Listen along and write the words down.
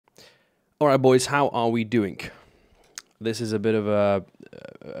All right, boys, how are we doing? This is a bit of a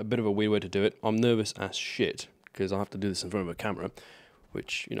weird way to do it. I'm nervous as shit because I have to do this in front of a camera,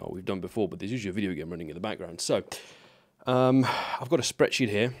 which we've done before, but there's usually a video game running in the background. So I've got a spreadsheet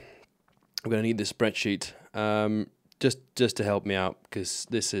here. I'm going to need this spreadsheet just to help me out because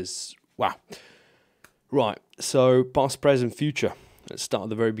this is wow. Right. So past, present, future. Let's start at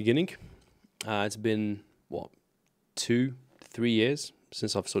the very beginning. It's been what 2-3 years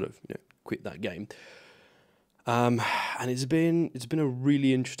since I've sort of quit that game. And it's been a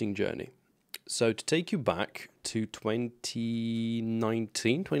really interesting journey. So to take you back to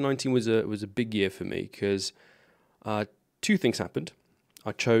 2019 was a big year for me because two things happened.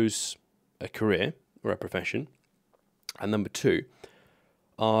 I chose a career or a profession, and number two,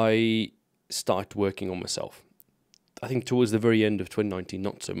 I started working on myself. I think towards the very end of 2019,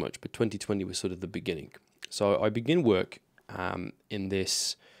 not so much, but 2020 was sort of the beginning. So I began work in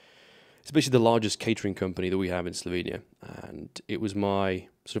this. It's basically the largest catering company that we have in Slovenia, and it was my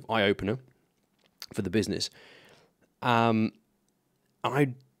sort of eye-opener for the business. I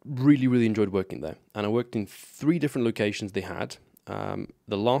really, really enjoyed working there, and I worked in 3 different locations they had.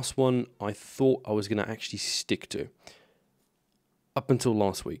 The last one I thought I was going to actually stick to up until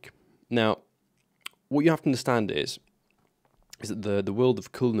last week. Now, what you have to understand is that the world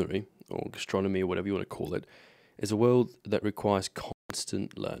of culinary, or gastronomy, or whatever you want to call it, is a world that requires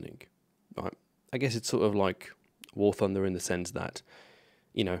constant learning. Right. I guess it's sort of like War Thunder in the sense that,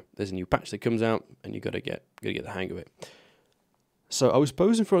 there's a new patch that comes out and you gotta get the hang of it. So I was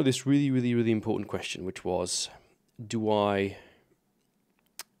posed in front of this really, really, really important question, which was, do I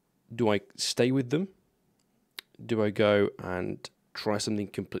stay with them? Do I go and try something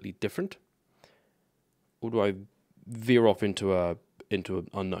completely different? Or do I veer off into an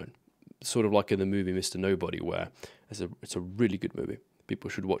unknown? Sort of like in the movie Mr. Nobody, where it's a really good movie. People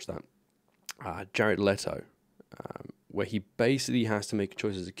should watch that. Jared Leto, where he basically has to make a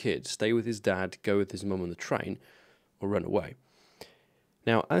choice as a kid: stay with his dad, go with his mum on the train, or run away.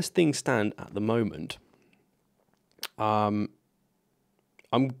 Now, as things stand at the moment, I'm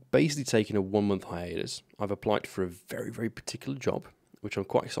basically taking a 1-month hiatus. I've applied for a very, very particular job, which I'm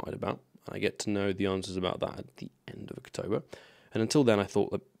quite excited about. I get to know the answers about that at the end of October. And until then, I thought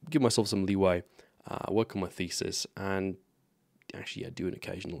I'd give myself some leeway, work on my thesis, and actually do an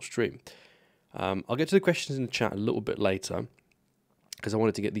occasional stream. I'll get to the questions in the chat a little bit later because I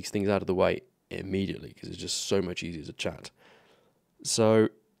wanted to get these things out of the way immediately because it's just so much easier to chat. So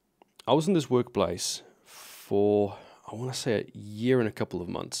I was in this workplace for, I want to say, a year and a couple of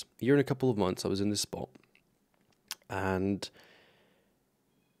months. I was in this spot. And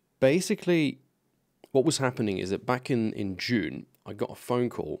basically what was happening is that back in June, I got a phone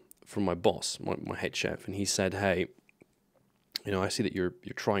call from my boss, my head chef, and he said, hey, I see that you're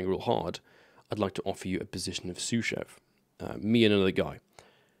trying real hard. I'd like to offer you a position of sous chef, me and another guy.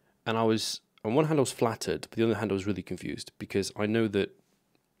 And I was, on one hand, I was flattered, but the other hand, I was really confused because I know that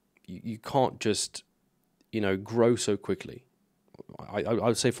you can't just, grow so quickly. I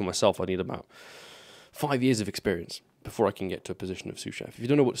would say for myself, I need about 5 years of experience before I can get to a position of sous chef. If you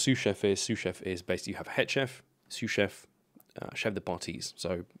don't know what sous chef is basically you have a head chef, sous chef, chef de parties,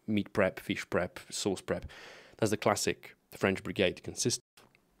 so meat prep, fish prep, sauce prep. That's the classic French brigade consists.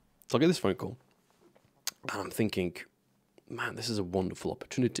 So I get this phone call, and I'm thinking, man, this is a wonderful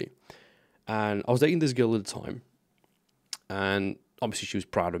opportunity. And I was dating this girl at the time, and obviously she was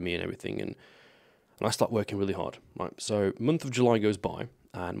proud of me and everything, and I start working really hard. Right, so month of July goes by,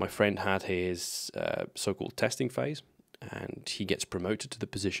 and my friend had his so-called testing phase, and he gets promoted to the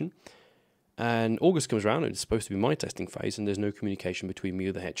position. And August comes around, and it's supposed to be my testing phase, and there's no communication between me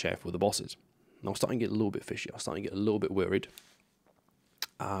or the head chef or the bosses. And I was starting to get a little bit fishy. I was starting to get a little bit worried.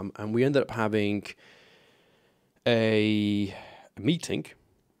 And we ended up having a meeting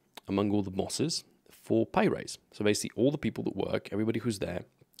among all the bosses for pay raise. So basically all the people that work, everybody who's there,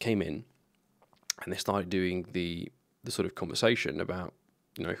 came in and they started doing the sort of conversation about,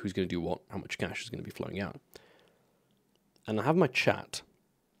 who's going to do what, how much cash is going to be flowing out. And I have my chat,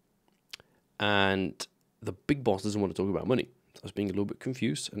 and the big boss doesn't want to talk about money. I was being a little bit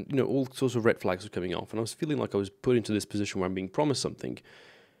confused, and all sorts of red flags were coming off, and I was feeling like I was put into this position where I'm being promised something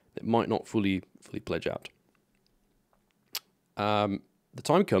that might not fully pledge out. The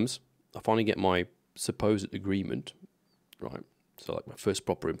time comes, I finally get my supposed agreement, right? So like my first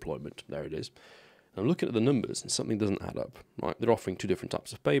proper employment, there it is. And I'm looking at the numbers, and something doesn't add up, right? They're offering 2 different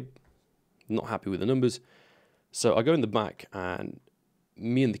types of pay. Not happy with the numbers, so I go in the back, and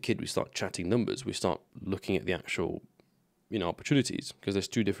me and the kid, we start chatting numbers. We start looking at the actual opportunities because there's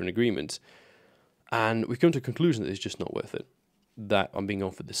 2 different agreements, and we come to a conclusion that it's just not worth it. that I'm being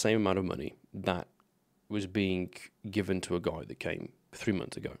offered the same amount of money that was being given to a guy that came 3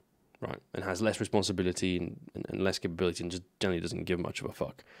 months ago, right? And has less responsibility and less capability and just generally doesn't give much of a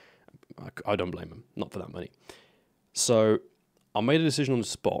fuck. I don't blame him, not for that money. So I made a decision on the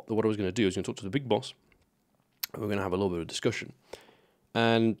spot that what I was going to do is going to talk to the big boss, and we're going to have a little bit of discussion.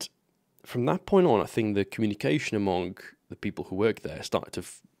 And from that point on, I think the communication among the people who work there started to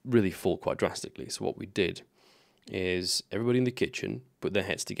really fall quite drastically. So what we did is everybody in the kitchen put their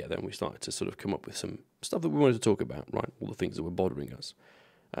heads together, and we started to sort of come up with some stuff that we wanted to talk about, right? All the things that were bothering us.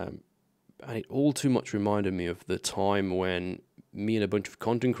 And it all too much reminded me of the time when me and a bunch of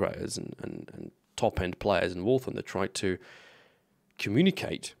content creators and top-end players in War Thunder tried to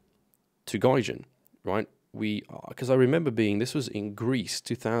communicate to Gaijin, right? Because I remember this was in Greece,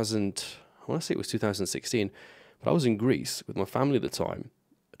 I want to say it was 2016, but I was in Greece with my family at the time,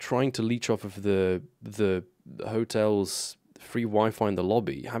 trying to leech off of the hotel's free Wi-Fi in the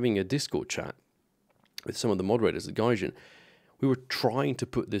lobby, having a Discord chat with some of the moderators at Gaijin. We were trying to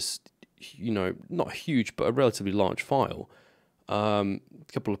put this, not huge, but a relatively large file, a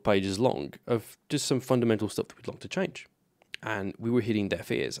couple of pages long, of just some fundamental stuff that we'd like to change. And we were hitting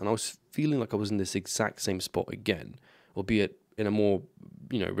deaf ears, and I was feeling like I was in this exact same spot again, albeit in a more,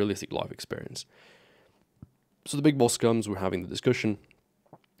 realistic live experience. So the big boss comes, we're having the discussion,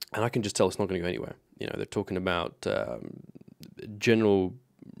 and I can just tell it's not going to go anywhere. They're talking about general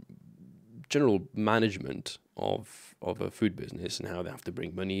management of a food business and how they have to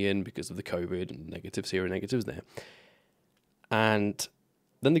bring money in because of the COVID and negatives here and negatives there. And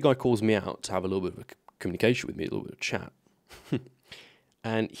then the guy calls me out to have a little bit of a communication with me, a little bit of chat.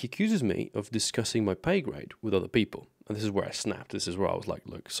 And he accuses me of discussing my pay grade with other people. And this is where I snapped. This is where I was like,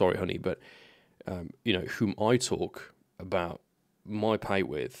 look, sorry, honey, but, whom I talk about my pay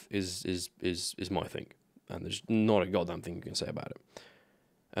with is my thing. And there's not a goddamn thing you can say about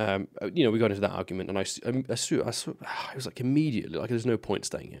it. We got into that argument, and I was like immediately, like, there's no point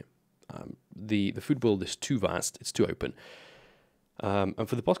staying here. The food world is too vast, it's too open. And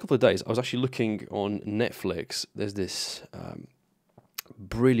for the past couple of days, I was actually looking on Netflix. There's this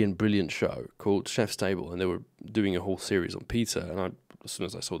brilliant show called Chef's Table, and they were doing a whole series on pizza. And as soon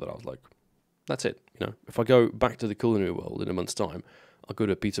as I saw that, I was like, that's it. If I go back to the culinary world in a month's time, I'll go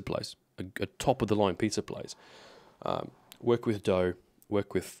to a pizza place, a top-of-the-line pizza place, work with dough,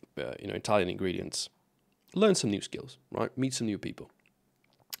 work with Italian ingredients, learn some new skills, right? Meet some new people.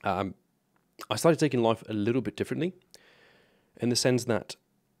 I started taking life a little bit differently, in the sense that,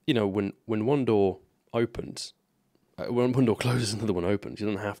 when one door opens, when one door closes, another one opens. You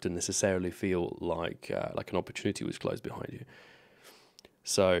don't have to necessarily feel like an opportunity was closed behind you.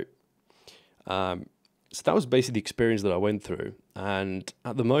 So that was basically the experience that I went through. And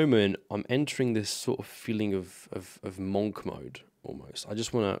at the moment, I'm entering this sort of feeling of monk mode almost. I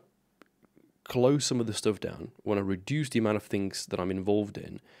just want to close some of the stuff down, want to reduce the amount of things that I'm involved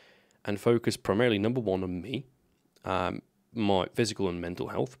in, and focus primarily, number one, on me, my physical and mental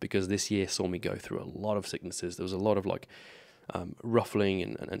health, because this year saw me go through a lot of sicknesses. There was a lot of ruffling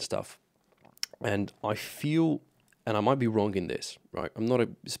and stuff. And I feel, and I might be wrong in this, right? I'm not a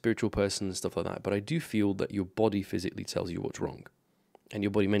spiritual person and stuff like that, but I do feel that your body physically tells you what's wrong, and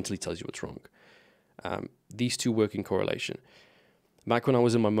your body mentally tells you what's wrong. These two work in correlation. Back when I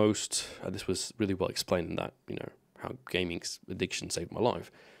was in my most, this was really well explained in that, how gaming addiction saved my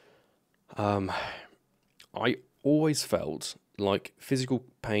life. I always felt like physical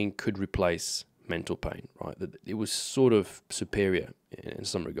pain could replace mental pain, right? That it was sort of superior in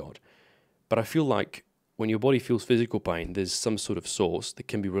some regard. But I feel like when your body feels physical pain, there's some sort of source that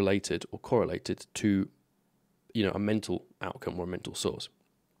can be related or correlated to, a mental outcome or a mental source.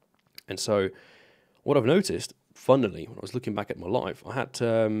 And so what I've noticed, funnily, when I was looking back at my life, I had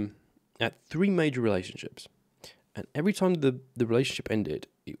 3 major relationships. And every time the relationship ended,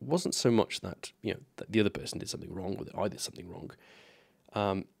 it wasn't so much that, that the other person did something wrong or that I did something wrong.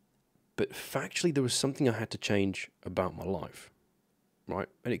 But factually, there was something I had to change about my life, right?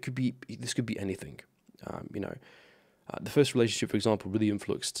 And this could be anything. The first relationship, for example, really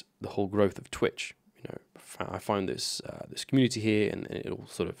influenced the whole growth of Twitch. I found this community here, and it all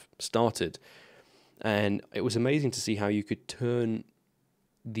sort of started. And it was amazing to see how you could turn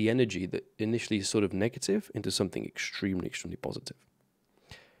the energy that initially is sort of negative into something extremely, extremely positive.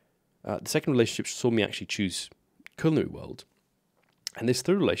 The second relationship saw me actually choose culinary world. And this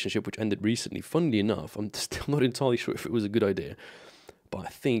third relationship, which ended recently, funnily enough, I'm still not entirely sure if it was a good idea, but I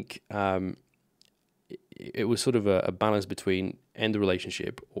think it was sort of a balance between end the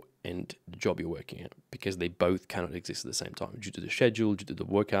relationship or end the job you're working at, because they both cannot exist at the same time due to the schedule, due to the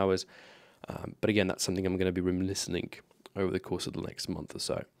work hours. But again, that's something I'm going to be reminiscing over the course of the next month or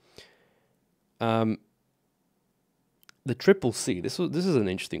so. The Triple C, this is an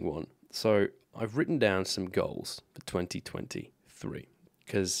interesting one. So I've written down some goals for 2023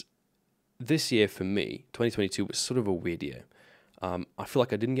 because this year for me, 2022 was sort of a weird year. I feel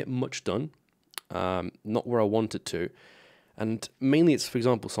like I didn't get much done, not where I wanted to, and mainly it's, for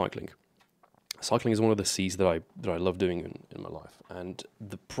example, cycling. Cycling is one of the C's that I love doing in my life, and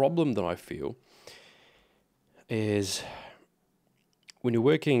the problem that I feel is when you're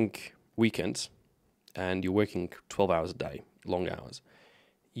working weekends and you're working 12 hours a day, long hours,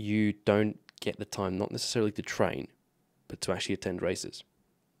 you don't get the time not necessarily to train, but to actually attend races.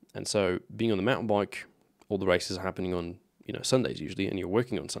 And so being on the mountain bike, all the races are happening on, Sundays usually, and you're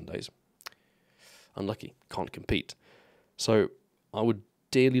working on Sundays. Unlucky, can't compete. So I would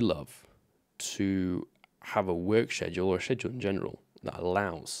dearly love to have a work schedule or a schedule in general that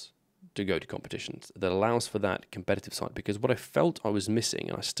allows to go to competitions, that allows for that competitive side. Because what I felt I was missing,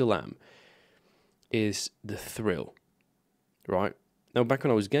 and I still am, is the thrill, right? Now, back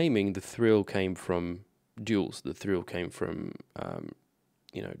when I was gaming, the thrill came from duels. The thrill came from,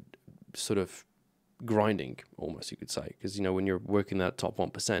 sort of grinding, almost, you could say. Because, when you're working that top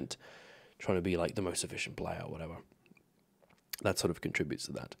 1%, trying to be like the most efficient player or whatever, that sort of contributes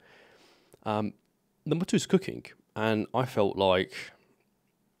to that. Number 2 is cooking. And I felt like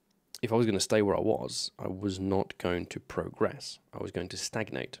if I was going to stay where I was not going to progress. I was going to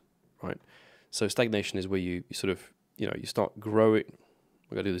stagnate, right? So stagnation is where you sort of, you start growing.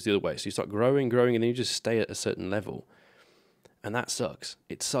 We're going to do this the other way. So you start growing, and then you just stay at a certain level. And that sucks.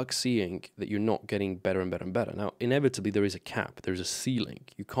 It sucks seeing that you're not getting better and better and better. Now, inevitably, there is a cap. There's a ceiling.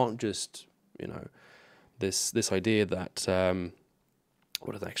 You can't just, this idea that,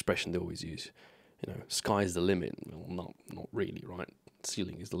 what is that expression they always use? Sky's the limit. Well, not really, right?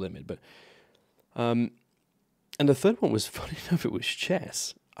 Ceiling is the limit. But, and the third one was, funny enough, it was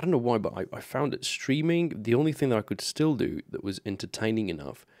chess. I don't know why, but I found it streaming. The only thing that I could still do that was entertaining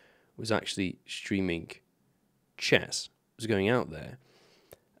enough was actually streaming chess. Was going out there,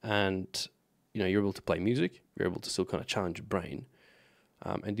 and you're able to play music. You're able to still kind of challenge your brain,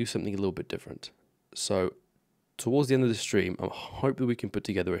 and do something a little bit different. So, towards the end of the stream, I hope that we can put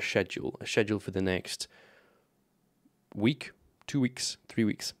together a schedule for the next week, 2 weeks, 3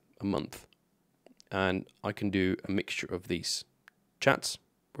 weeks, a month, and I can do a mixture of these chats.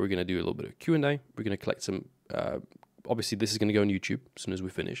 We're going to do a little bit of Q&A. We're going to collect some. Obviously, this is going to go on YouTube as soon as we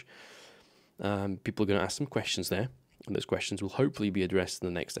finish. People are going to ask some questions there. And those questions will hopefully be addressed in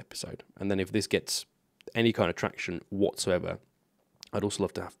the next episode. And then if this gets any kind of traction whatsoever, I'd also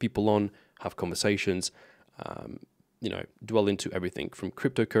love to have people on, have conversations, dwell into everything from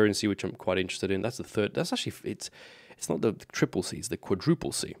cryptocurrency, which I'm quite interested in. That's the third. That's actually, it's not the triple C, it's the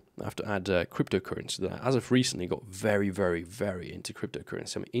quadruple C. I have to add cryptocurrency. As of recently, got very, very, very into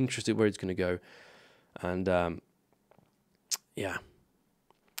cryptocurrency. I'm interested where it's going to go. And yeah.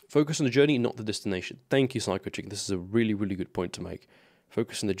 Focus on the journey, not the destination. Thank you, Psycho-Chick. This is a really, really good point to make.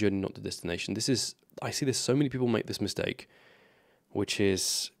 Focus on the journey, not the destination. I see this, so many people make this mistake, which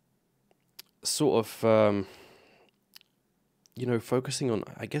is sort of, focusing on,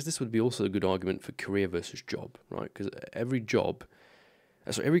 I guess this would be also a good argument for career versus job, right? Because every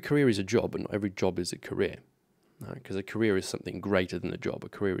career is a job, and not every job is a career. Because a career is something greater than a job. A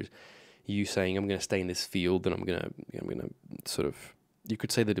career is you saying, I'm going to stay in this field, and I'm going to sort of, you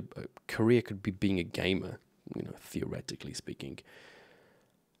could say that a career could be being a gamer, theoretically speaking.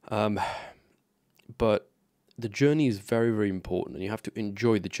 But the journey is very, very important, and you have to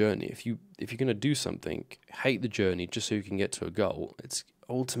enjoy the journey. If you're going to do something, hate the journey just so you can get to a goal, it's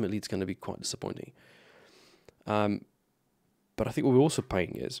going to be quite disappointing. But I think what we're also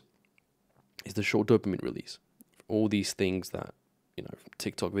paying is the short dopamine release. All these things that,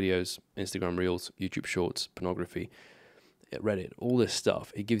 TikTok videos, Instagram Reels, YouTube Shorts, pornography, Reddit, all this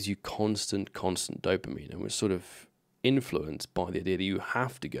stuff, it gives you constant dopamine, and we're sort of influenced by the idea that you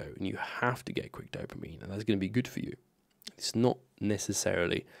have to go and you have to get quick dopamine, and that's going to be good for you. It's not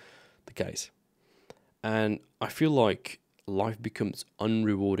necessarily the case. And I feel like life becomes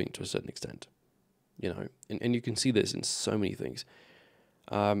unrewarding to a certain extent, and you can see this in so many things.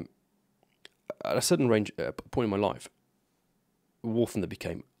 At a certain point in my life, War Thunder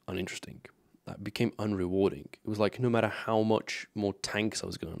became uninteresting. That became unrewarding. It was like no matter how much more tanks I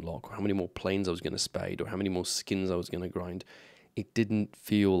was going to unlock, or how many more planes I was going to spade, or how many more skins I was going to grind, it didn't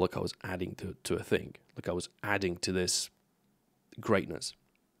feel like I was adding to a thing. Like I was adding to this greatness.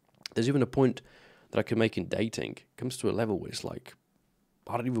 There's even a point that I can make in dating. It comes to a level where it's like,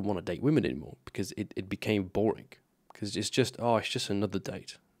 I don't even want to date women anymore, because it became boring. Because it's just another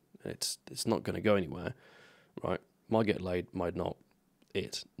date. It's not going to go anywhere, right? Might get laid, might not.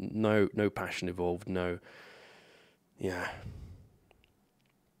 No passion involved, no, yeah.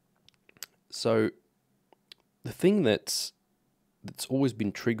 So the thing that's always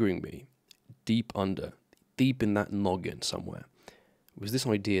been triggering me deep in that noggin somewhere, was this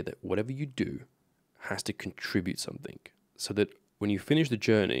idea that whatever you do has to contribute something. So that when you finish the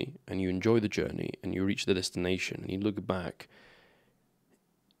journey and you enjoy the journey and you reach the destination and you look back,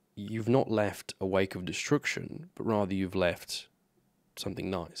 you've not left a wake of destruction, but rather you've left something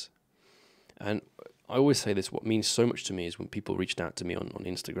nice. And I always say this, what means so much to me is when people reached out to me on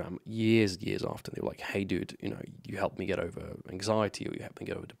Instagram years after, they were like, hey dude, you helped me get over anxiety, or you helped me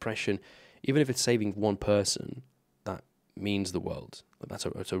get over depression. Even if it's saving one person, that means the world.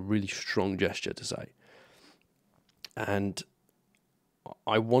 That's a really strong gesture to say. And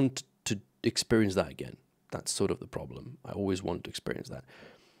I want to experience that again. That's sort of the problem. I always want to experience that.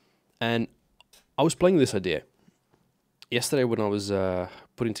 And I was playing this idea yesterday when I was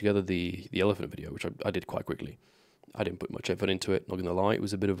putting together the elephant video, which I did quite quickly. I didn't put much effort into it, not going to lie. It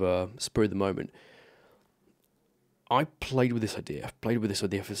was a bit of a spur of the moment. I played with this idea. I've played with this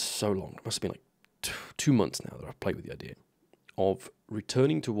idea for so long. It must have been like 2 months now that I've played with the idea of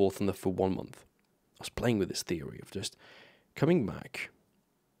returning to War Thunder for 1 month. I was playing with this theory of just coming back,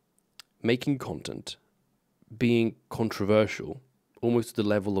 making content, being controversial, almost to the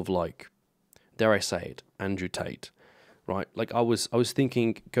level of, like, dare I say it, Andrew Tate, right? Like I was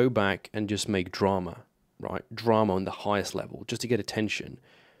thinking, go back and just make drama, right? Drama on the highest level, just to get attention.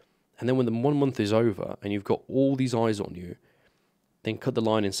 And then when the 1 month is over and you've got all these eyes on you, then cut the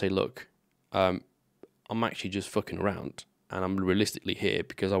line and say, look, I'm actually just fucking around, and I'm realistically here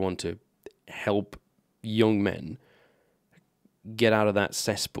because I want to help young men get out of that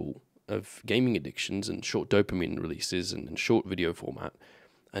cesspool of gaming addictions and short dopamine releases and short video format,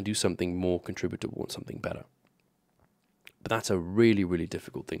 and do something more contributable and something better. But that's a really, really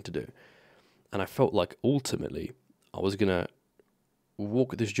difficult thing to do. And I felt like ultimately I was going to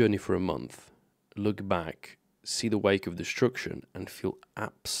walk this journey for a month, look back, see the wake of destruction, and feel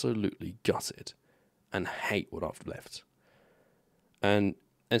absolutely gutted and hate what I've left. And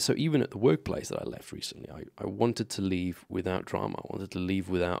so even at the workplace that I left recently, I wanted to leave without drama. I wanted to leave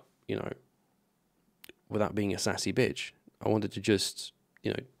without, without being a sassy bitch. I wanted to just,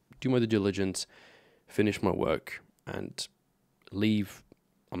 do my due diligence, finish my work, and leave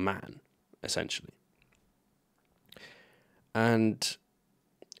a man, essentially. And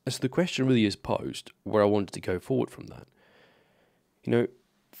so the question really is posed where I wanted to go forward from that.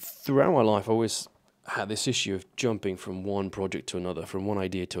 Throughout my life, I always had this issue of jumping from one project to another, from one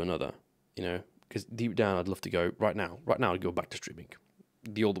idea to another, because deep down I'd love to go, right now I'd go back to streaming,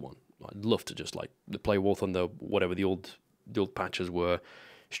 the old one. I'd love to just play War Thunder, whatever the old patches were,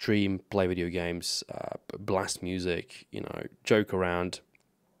 stream, play video games, blast music, joke around,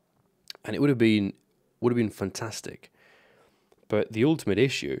 and it would have been fantastic. But the ultimate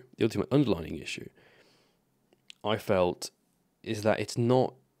underlining issue, I felt, is that it's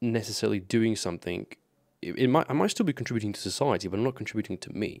not necessarily doing something. I might still be contributing to society, but I'm not contributing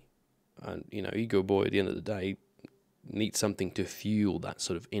to me. And Ego Boy at the end of the day needs something to fuel that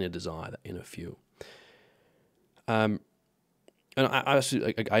sort of inner desire, that inner fuel. And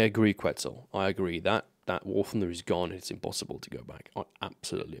I agree, Quetzal. I agree that War Thunder is gone. It's impossible to go back. I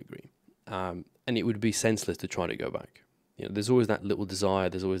absolutely agree. And it would be senseless to try to go back. There's always that little desire.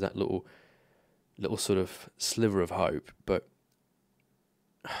 There's always that little sort of sliver of hope. But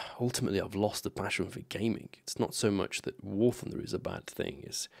ultimately, I've lost the passion for gaming. It's not so much that War Thunder is a bad thing.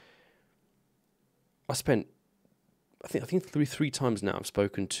 I think three times now I've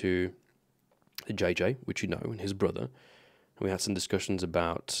spoken to JJ, which and his brother, and we had some discussions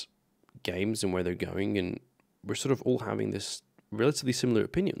about games and where they're going, and we're sort of all having this relatively similar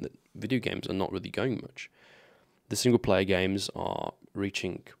opinion that video games are not really going much. The single-player games are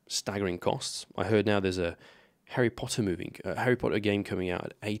reaching staggering costs. I heard now there's a Harry Potter game coming out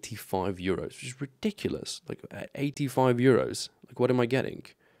at €85, which is ridiculous. Like, at €85, like, what am I getting?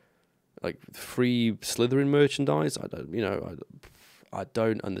 Like, free Slytherin merchandise? I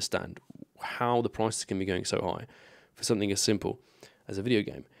don't understand how the prices can be going so high for something as simple as a video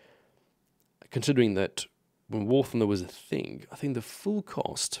game. Considering that when War Thunder was a thing, I think the full-blown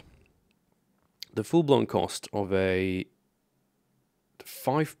cost of a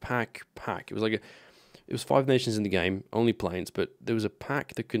 5-pack pack, it was 5 nations in the game, only planes, but there was a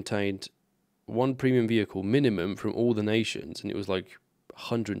pack that contained one premium vehicle minimum from all the nations, and it was like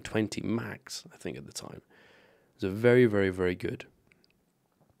 120 max, I think, at the time. It was a very, very, very good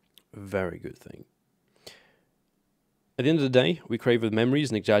thing. At the end of the day, we crave the memories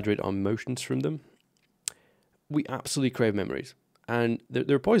and exaggerate our emotions from them. we absolutely crave memories, and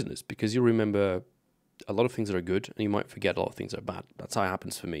they're poisonous because you'll remember a lot of things that are good, and you might forget a lot of things that are bad. That's how it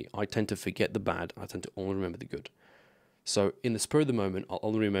happens for me. I tend to forget the bad. I tend to only remember the good. So in the spur of the moment, I'll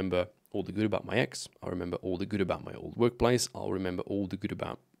only remember all the good about my ex. I'll remember all the good about my old workplace. I'll remember all the good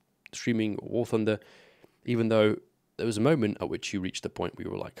about streaming or War Thunder, even though there was a moment at which you reached the point where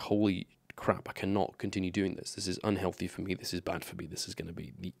you were like, holy crap, I cannot continue doing this. This is unhealthy for me. This is bad for me. This is going to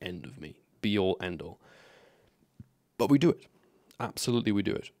be the end of me. Be all, end all. But we do it. Absolutely, we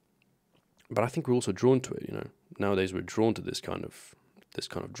do it. But I think we're also drawn to it, you know. Nowadays, we're drawn to this kind of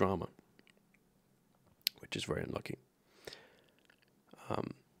drama, which is very unlucky.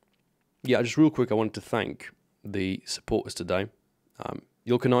 Yeah, just real quick, I wanted to thank the supporters today.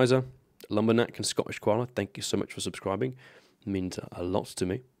 Yulkanizer, Lumberneck, and Scottish Koala, thank you so much for subscribing. It means a lot to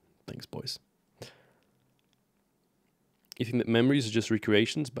me. Thanks, boys. You think that memories are just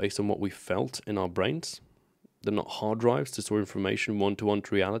recreations based on what we felt in our brains? They're not hard drives to store information one-to-one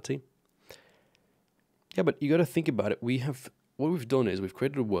to reality? Yeah, but you got to think about it. What we've done is we've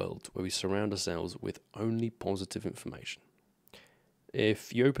created a world where we surround ourselves with only positive information.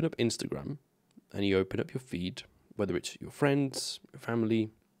 If you open up Instagram and you open up your feed, whether it's your friends, your family,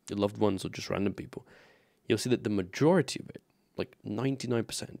 your loved ones, or just random people, you'll see that the majority of it, like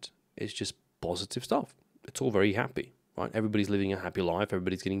 99%, is just positive stuff. It's all very happy, right? Everybody's living a happy life.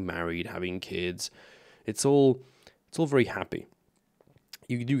 Everybody's getting married, having kids. It's all very happy.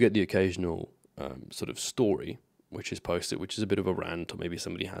 You do get the occasional sort of story which is posted, which is a bit of a rant, or maybe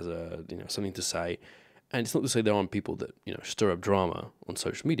somebody has something to say. And it's not to say there aren't people that stir up drama on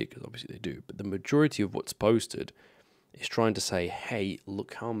social media, because obviously they do. But the majority of what's posted is trying to say, "Hey,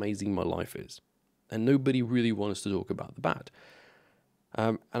 look how amazing my life is," and nobody really wants to talk about the bad.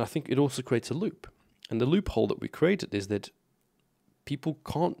 And I think it also creates a loop. And the loophole that we created is that people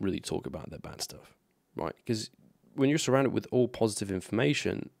can't really talk about their bad stuff, right? Because when you're surrounded with all positive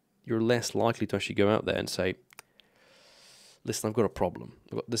information, you're less likely to actually go out there and say, listen, I've got a problem.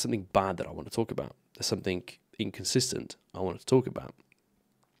 There's something bad that I want to talk about. There's something inconsistent I want to talk about.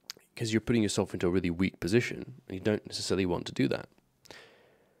 Because you're putting yourself into a really weak position, and you don't necessarily want to do that.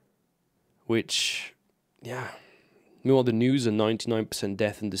 Which, yeah, meanwhile, the news and 99%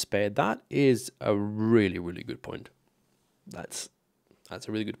 death and despair, that is a really, really good point. That's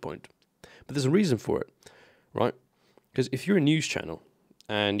a really good point. But there's a reason for it, right? Because if you're a news channel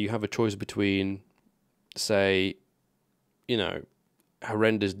and you have a choice between, say,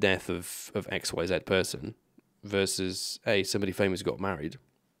 horrendous death of XYZ person versus, hey, somebody famous got married,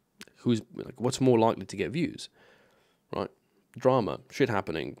 what's more likely to get views, right? Drama, shit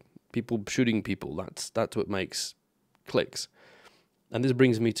happening, people shooting people, that's what makes clicks. And this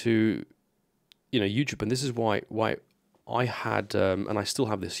brings me to, YouTube, and this is why I had, and I still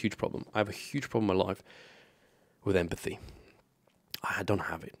have this huge problem. I have a huge problem in my life with empathy. I don't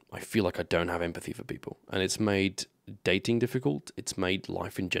have it. I feel like I don't have empathy for people. And it's made dating difficult. It's made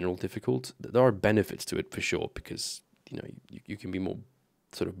life in general difficult. There are benefits to it for sure, because, you can be more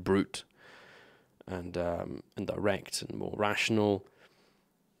sort of brute and direct and more rational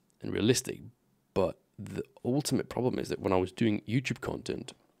and realistic. But the ultimate problem is that when I was doing YouTube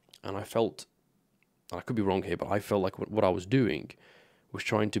content, and I felt, I could be wrong here, but I felt like what I was doing was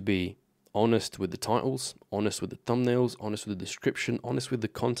trying to be honest with the titles, honest with the thumbnails, honest with the description, honest with the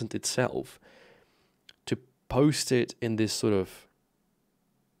content itself, to post it in this sort of,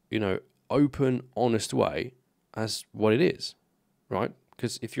 open, honest way as what it is, right?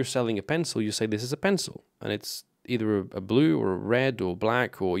 Because if you're selling a pencil, you say this is a pencil, and it's either a blue or a red or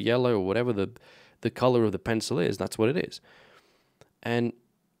black or yellow or whatever the color of the pencil is, that's what it is. And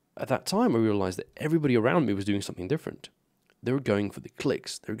at that time, I realized that everybody around me was doing something different. They were going for the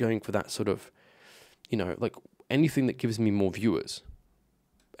clicks. They were going for that sort of, like anything that gives me more viewers,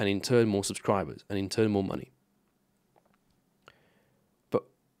 and in turn more subscribers, and in turn more money. But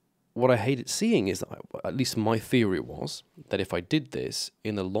what I hated seeing is that, at least my theory was, that if I did this,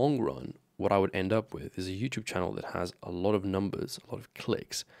 in the long run, what I would end up with is a YouTube channel that has a lot of numbers, a lot of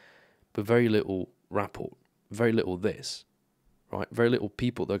clicks, but very little rapport, very little this. Right, very little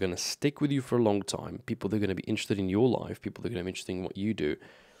people that are going to stick with you for a long time, people that are going to be interested in your life, people that are going to be interested in what you do.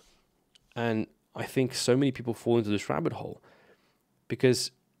 And I think so many people fall into this rabbit hole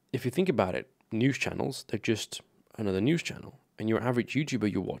because if you think about it, news channels, they're just another news channel. And your average YouTuber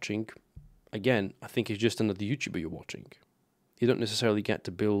you're watching, again, I think is just another YouTuber you're watching. You don't necessarily get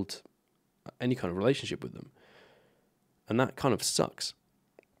to build any kind of relationship with them. And that kind of sucks.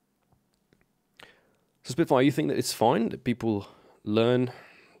 So Spitfire, you think that it's fine that people learn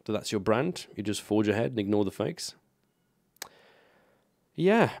that that's your brand, you just forge ahead and ignore the fakes?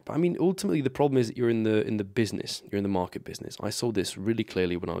 Yeah, but I mean, ultimately, the problem is that you're in the business, you're in the market business. I saw this really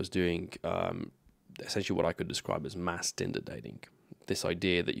clearly when I was doing essentially what I could describe as mass Tinder dating. This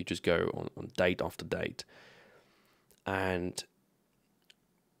idea that you just go on date after date, and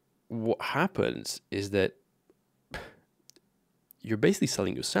what happens is that you're basically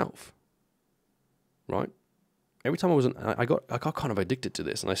selling yourself, right? Every time I got kind of addicted to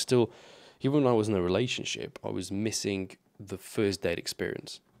this, and I still, even when I was in a relationship, I was missing the first date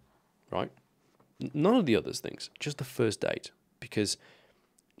experience, right? None of the others things, just the first date, because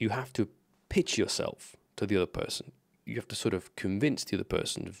you have to pitch yourself to the other person. You have to sort of convince the other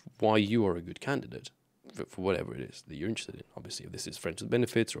person of why you are a good candidate for whatever it is that you're interested in. Obviously, if this is friends with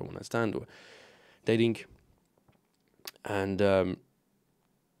benefits or one night stand or dating, and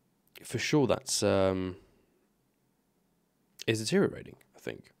for sure that's is deteriorating, I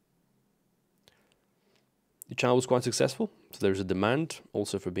think. The channel was quite successful, so there's a demand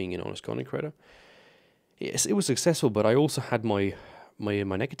also for being an honest content creator. Yes, it was successful, but I also had my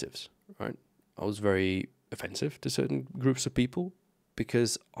negatives, right? I was very offensive to certain groups of people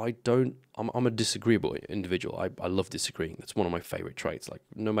because I'm a disagreeable individual. I love disagreeing. That's one of my favorite traits. Like,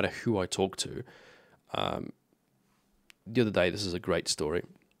 no matter who I talk to. The other day, this is a great story.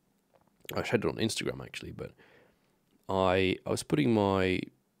 I shared it on Instagram actually, but I was putting my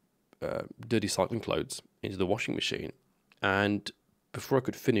dirty cycling clothes into the washing machine, and before I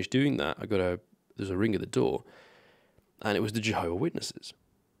could finish doing that, there's a ring at the door, and it was the Jehovah's Witnesses.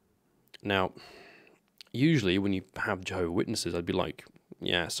 Now, usually when you have Jehovah's Witnesses, I'd be like,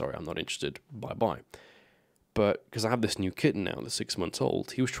 yeah, sorry, I'm not interested, bye-bye. But because I have this new kitten now that's 6 months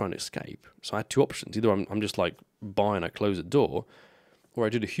old, he was trying to escape. So I had two options. Either I'm just like, bye, and I close the door, or I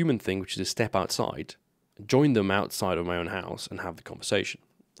did a human thing, which is to step outside, join them outside of my own house and have the conversation.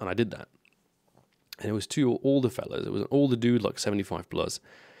 And I did that. And it was two older fellas. It was an older dude, like 75 plus,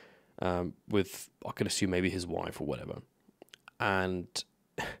 with, I could assume, maybe his wife or whatever. And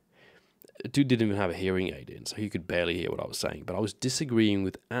the dude didn't even have a hearing aid in, so he could barely hear what I was saying. But I was disagreeing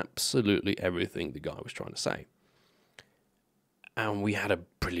with absolutely everything the guy was trying to say. And we had a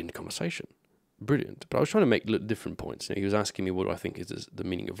brilliant conversation. Brilliant. But I was trying to make different points. You know, he was asking me what I think is the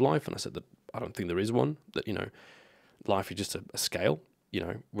meaning of life, and I said that I don't think there is one. That, you know, life is just a scale. You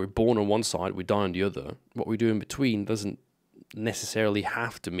know, we're born on one side, we die on the other. What we do in between doesn't necessarily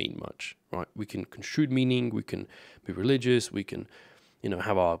have to mean much, right? We can construe meaning, we can be religious, we can, you know,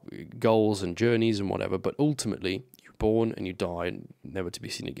 have our goals and journeys and whatever, but ultimately, you're born and you die and never to be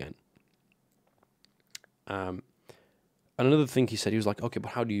seen again. And another thing he said, he was like, okay,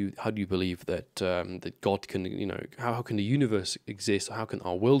 but how do you believe that that God can, you know, how can the universe exist, or how can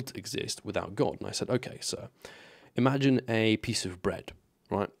our world exist without God? And I said, okay, sir, imagine a piece of bread,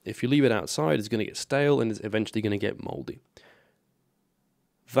 right? If you leave it outside, it's going to get stale and it's eventually going to get moldy.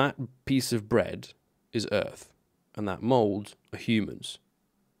 That piece of bread is earth, and that mold are humans,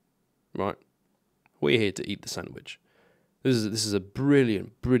 right? We're here to eat the sandwich. This is a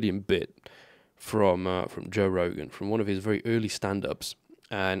brilliant bit from Joe Rogan, from one of his very early stand-ups.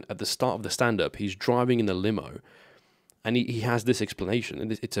 And at the start of the stand-up, he's driving in a limo, and he has this explanation,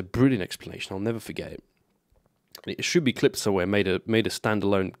 and it's a brilliant explanation. I'll never forget it. It should be clipped somewhere, made a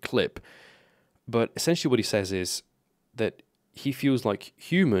standalone clip. But essentially what he says is that he feels like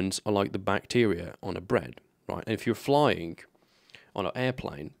humans are like the bacteria on a bread, right? And if you're flying on an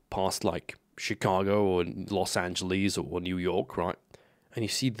airplane past like Chicago or Los Angeles or New York, right? And you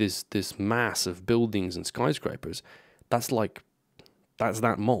see this mass of buildings and skyscrapers, that's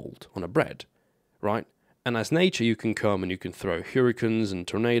that mold on a bread, right? And as nature, you can come and you can throw hurricanes and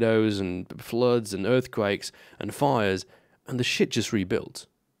tornadoes and floods and earthquakes and fires, and the shit just rebuilds,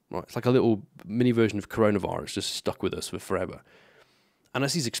 right? It's like a little mini version of coronavirus just stuck with us for forever. And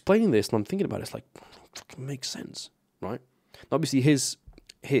as he's explaining this, and I'm thinking about it, it's like, it makes sense, right? Obviously,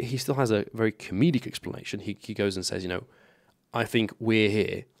 he still has a very comedic explanation. He goes and says, you know, I think we're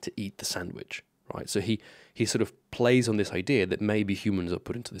here to eat the sandwich, right? So he sort of plays on this idea that maybe humans are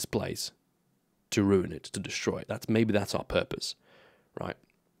put into this place to ruin it, to destroy it. Maybe that's our purpose, right?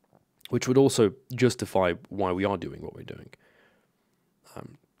 Which would also justify why we are doing what we're doing.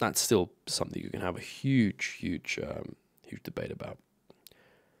 That's still something you can have a huge debate about.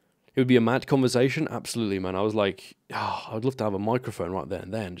 It would be a mad conversation, absolutely, man. I was like, oh, I'd love to have a microphone right there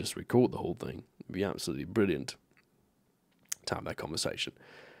and then just record the whole thing. It'd be absolutely brilliant to have that conversation.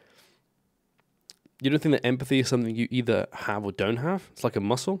 You don't think that empathy is something you either have or don't have? It's like a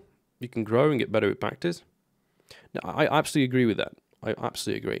muscle. You can grow and get better at practice. No, I absolutely agree with that. I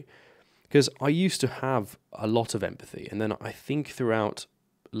absolutely agree. Because I used to have a lot of empathy. And then I think throughout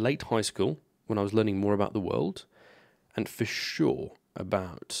late high school, when I was learning more about the world, and for sure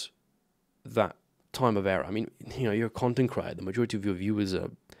about that time of era. I mean, you know, you're a content creator. The majority of your viewers are,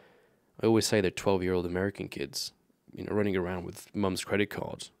 I always say, they're 12-year-old American kids, you know, running around with mum's credit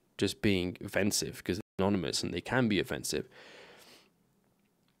card, just being offensive because they're anonymous and they can be offensive.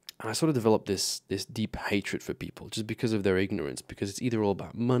 And I sort of developed this deep hatred for people just because of their ignorance, because it's either all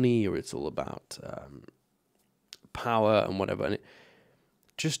about money or it's all about power and whatever. And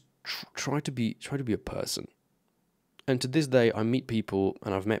just try to be a person. And to this day, I meet people,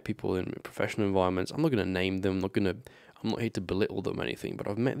 and I've met people in professional environments. I'm not going to name them. I'm not here to belittle them or anything. But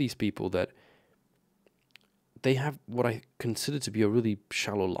I've met these people that they have what I consider to be a really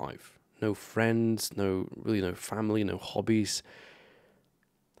shallow life. No friends, no family, no hobbies.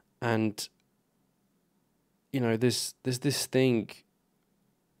 And you know, there's this thing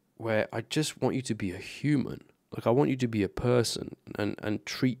where I just want you to be a human. Like, I want you to be a person and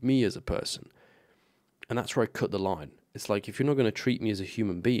treat me as a person. And that's where I cut the line. It's like, if you're not going to treat me as a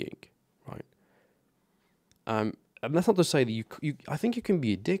human being, right? And that's not to say that I think you can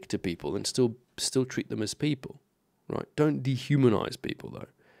be a dick to people and still treat them as people, right? Don't dehumanize people, though.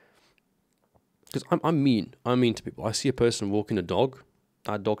 Because I'm mean. I'm mean to people. I see a person walking a dog.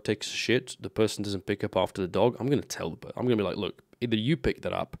 That dog takes a shit. The person doesn't pick up after the dog. I'm going to tell the I'm going to be like, look, either you pick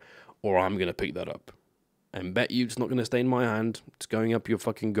that up or I'm going to pick that up. And bet you it's not going to stay in my hand. It's going up your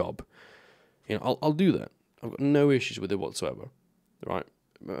fucking gob. You know, I'll do that. I've got no issues with it whatsoever, right?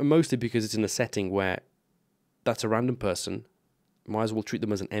 Mostly because it's in a setting where that's a random person. Might as well treat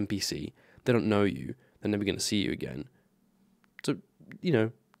them as an NPC. They don't know you. They're never going to see you again. So, you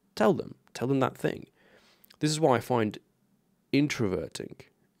know, tell them that thing. This is why I find introverting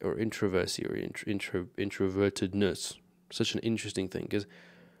or introversy or introvertedness such an interesting thing, because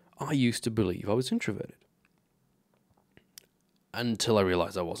I used to believe I was introverted until I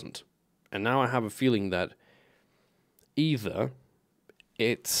realized I wasn't. And now I have a feeling that either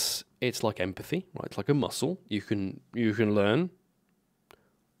it's like empathy, right? It's like a muscle you can learn,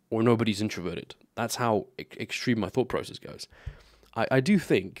 or nobody's introverted. That's how extreme my thought process goes. I do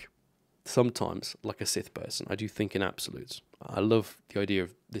think sometimes, like a Sith person, I do think in absolutes. I love the idea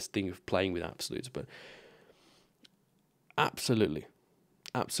of this thing of playing with absolutes, but absolutely,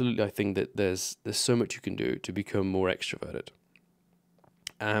 I think that there's so much you can do to become more extroverted.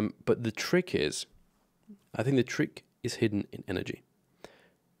 But the trick is, I think the trick is hidden in energy.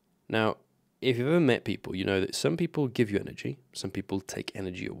 Now, if you've ever met people, you know that some people give you energy, some people take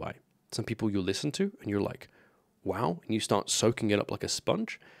energy away. Some people you listen to and you're like, wow, and you start soaking it up like a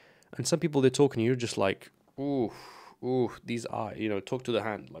sponge. And some people, they're talking and you're just like, ooh, these eyes, you know, talk to the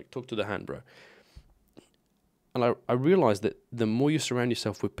hand, bro. And I realized that the more you surround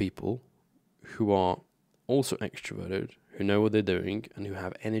yourself with people who are also extroverted, who know what they're doing, and who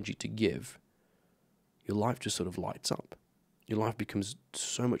have energy to give, your life just sort of lights up. Your life becomes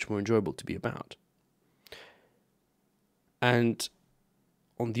so much more enjoyable to be about. And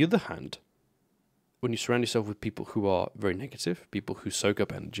on the other hand, when you surround yourself with people who are very negative, people who soak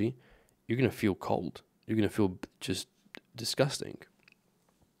up energy, you're going to feel cold. You're going to feel just disgusting.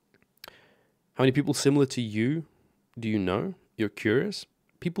 How many people similar to you do you know? You're curious?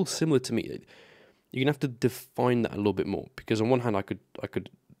 People similar to me. You're going to have to define that a little bit more, because on one hand, I could,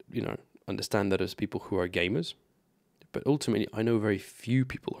 you know, understand that as people who are gamers, but ultimately, I know very few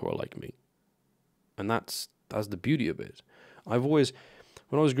people who are like me, and that's the beauty of it. I've always,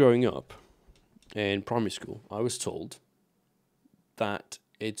 when I was growing up in primary school, I was told that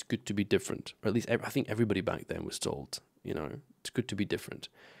it's good to be different, or at least I think everybody back then was told, you know, it's good to be different.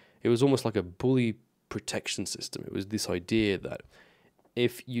 It was almost like a bully protection system. It was this idea that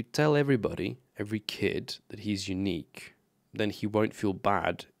if you tell everybody, every kid, that he's unique, then he won't feel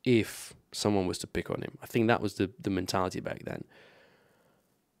bad if someone was to pick on him. I think that was the mentality back then.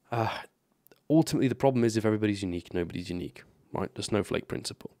 Ultimately, the problem is if everybody's unique, nobody's unique, right? The snowflake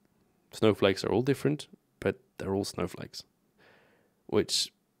principle. Snowflakes are all different, but they're all snowflakes,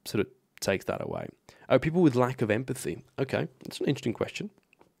 which sort of takes that away. People with lack of empathy. Okay, that's an interesting question.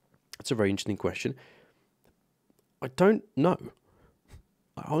 That's a very interesting question. I don't know.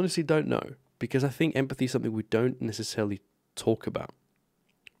 I honestly don't know, because I think empathy is something we don't necessarily talk about,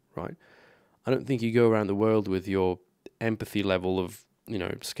 right? I don't think you go around the world with your empathy level of, you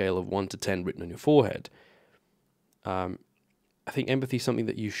know, scale of 1 to 10 written on your forehead. I think empathy is something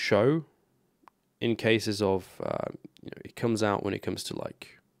that you show in cases of, you know, it comes out when it comes to,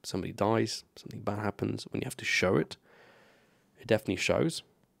 like, somebody dies, something bad happens. When you have to show it, it definitely shows.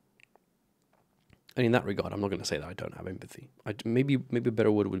 And in that regard, I'm not going to say that I don't have empathy. Maybe a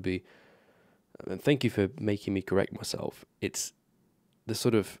better word would be, and thank you for making me correct myself, it's the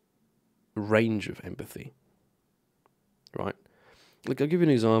sort of range of empathy, right? Like, I'll give you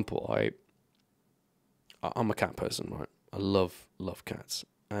an example. I'm a cat person, right? I love cats,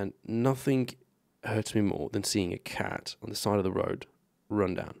 and nothing hurts me more than seeing a cat on the side of the road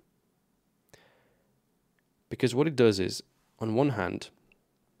run down. Because what it does is, on one hand,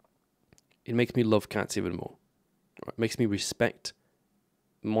 it makes me love cats even more. Right? It makes me respect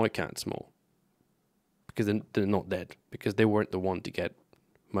my cats more because they're not dead, because they weren't the one to get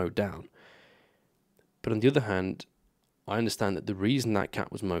mowed down. But on the other hand, I understand that the reason that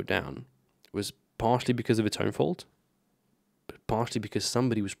cat was mowed down was partially because of its own fault, but partially because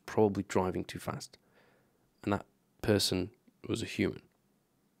somebody was probably driving too fast, and that person was a human.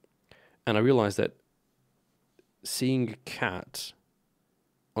 And I realized that seeing a cat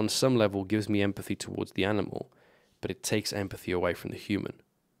on some level gives me empathy towards the animal, but it takes empathy away from the human.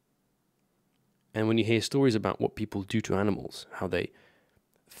 And when you hear stories about what people do to animals, how they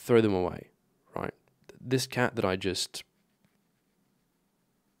throw them away, right? This cat that I've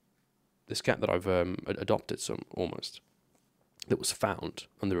adopted, that was found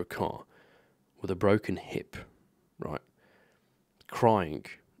under a car with a broken hip, right? Crying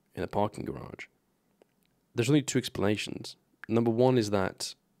in a parking garage. There's only two explanations. Number one is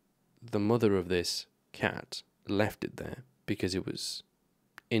that the mother of this cat left it there because it was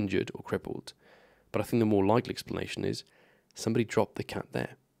injured or crippled. But I think the more likely explanation is somebody dropped the cat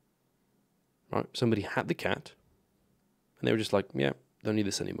there. Right? Somebody had the cat and they were just like, yeah, don't need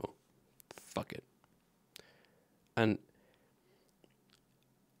this anymore. Fuck it. And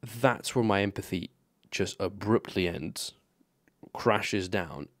that's where my empathy just abruptly ends, crashes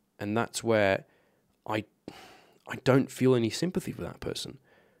down, and that's where I don't feel any sympathy for that person,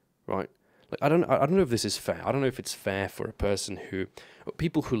 right? Like I don't know if this is fair. I don't know if it's fair for a person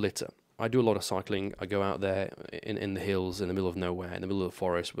people who litter. I do a lot of cycling. I go out there in the hills in the middle of nowhere, in the middle of the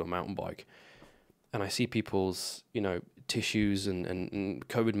forest with a mountain bike, and I see people's, tissues and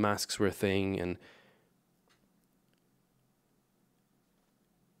COVID masks were a thing, and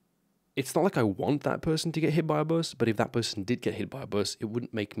it's not like I want that person to get hit by a bus, but if that person did get hit by a bus, it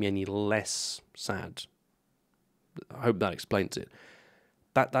wouldn't make me any less sad. I hope that explains it.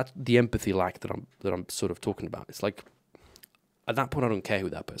 That's the empathy lack that I'm sort of talking about. It's like, at that point, I don't care who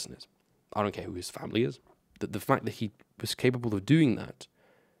that person is. I don't care who his family is. The fact that he was capable of doing that,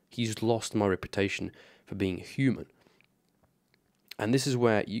 he's lost my reputation for being a human. And this is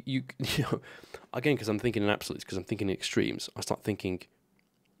where you again, because I'm thinking in absolutes, because I'm thinking in extremes, I start thinking,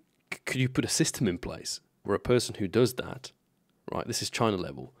 could you put a system in place where a person who does that, right? This is China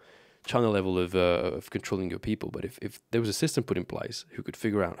level of controlling your people. But if there was a system put in place who could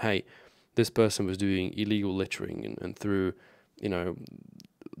figure out, hey, this person was doing illegal littering and threw,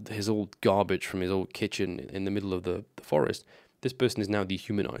 his old garbage from his old kitchen in the middle of the forest, this person is now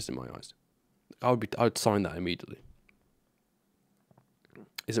dehumanized in my eyes. I would sign that immediately.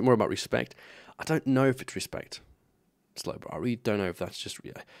 Is it more about respect? I don't know if it's respect. I really don't know if that's just.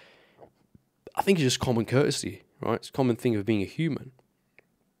 I think it's just common courtesy, right? It's a common thing of being a human.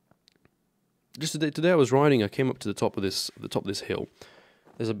 Just today I was riding. I came up to the top of this hill.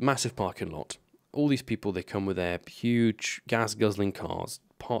 There's a massive parking lot. All these people, they come with their huge gas guzzling cars,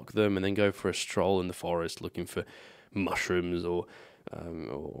 park them, and then go for a stroll in the forest looking for mushrooms or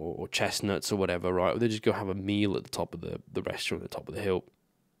chestnuts or whatever, right? Or they just go have a meal at the top of the restaurant at the top of the hill.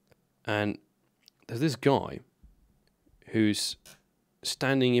 And there's this guy who's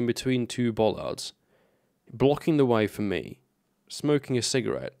standing in between two bollards, blocking the way for me, smoking a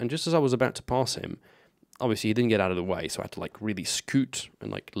cigarette. And just as I was about to pass him, obviously he didn't get out of the way, so I had to really scoot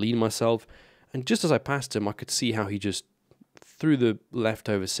and lean myself. And just as I passed him, I could see how he just threw the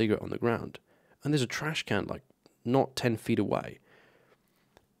leftover cigarette on the ground. And there's a trash can not 10 feet away.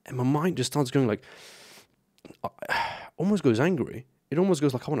 And my mind just starts going almost goes angry. It almost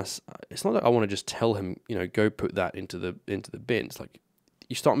goes it's not that I want to just tell him, go put that into the bin. It's like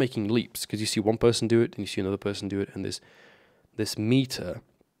you start making leaps because you see one person do it and you see another person do it. And this meter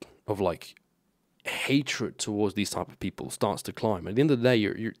of hatred towards these type of people starts to climb. At the end of the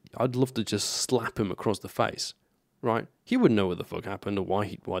day, I'd love to just slap him across the face, right? He wouldn't know what the fuck happened or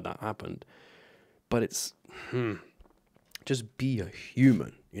why that happened. But it's, just be a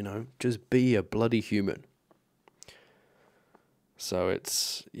human, just be a bloody human. So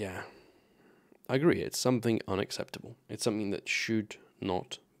it's, I agree. It's something unacceptable. It's something that should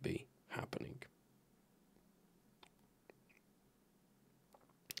not be happening.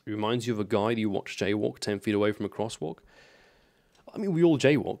 It reminds you of a guy that you watch jaywalk 10 feet away from a crosswalk. I mean, we all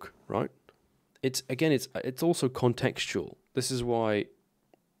jaywalk, right? It's also contextual. This is why,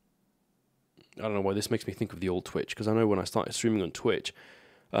 I don't know why this makes me think of the old Twitch, because I know when I started streaming on Twitch,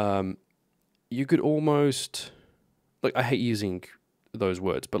 you could almost, I hate using those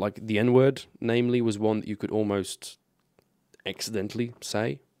words, but like the N-word, namely, was one that you could almost accidentally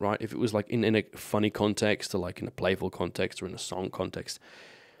say, right? If it was like in a funny context or like in a playful context or in a song context,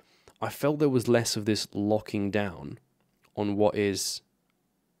 I felt there was less of this locking down on what is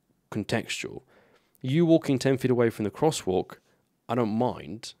contextual. You walking 10 feet away from the crosswalk, I don't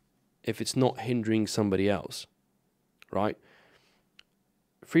mind if it's not hindering somebody else, right?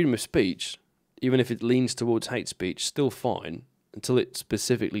 Freedom of speech, even if it leans towards hate speech, still fine until it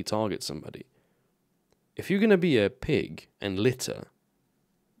specifically targets somebody. If you're going to be a pig and litter,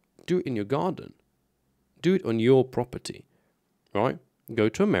 do it in your garden. Do it on your property, right? Go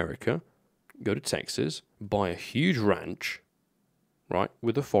to America, go to Texas, buy a huge ranch, right,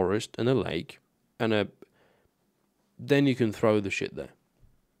 with a forest and a lake, and then you can throw the shit there.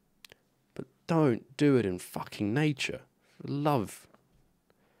 But don't do it in fucking nature. Love.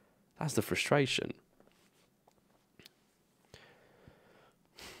 That's the frustration.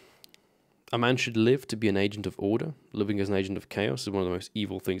 A man should live to be an agent of order. Living as an agent of chaos is one of the most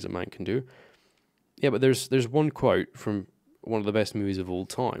evil things a man can do. Yeah, but there's one quote from one of the best movies of all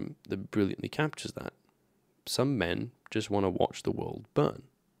time that brilliantly captures that. Some men just want to watch the world burn.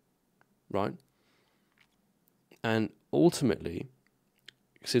 Right? And ultimately,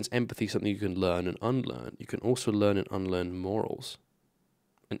 since empathy is something you can learn and unlearn, you can also learn and unlearn morals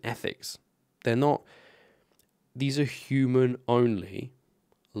and ethics. These are human only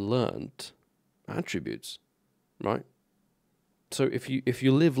learned attributes, right? So if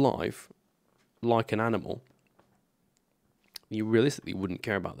you live life like an animal, you realistically wouldn't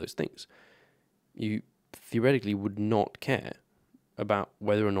care about those things. You theoretically would not care about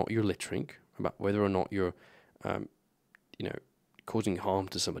whether or not you're littering, about whether or not you're, causing harm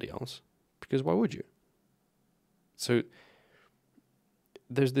to somebody else, because why would you? So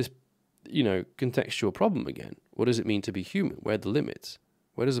there's this, contextual problem again. What does it mean to be human? Where are the limits?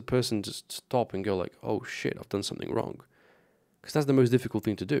 Where does a person just stop and go like, oh shit, I've done something wrong? Because that's the most difficult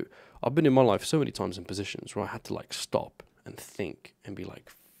thing to do. I've been in my life so many times in positions where I had to like stop and think and be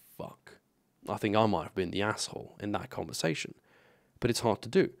like, fuck, I think I might have been the asshole in that conversation. But it's hard to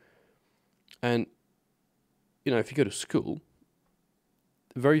do. And, if you go to school,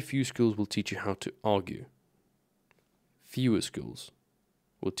 very few schools will teach you how to argue. Fewer schools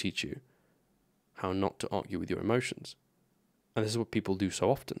will teach you how not to argue with your emotions. And this is what people do so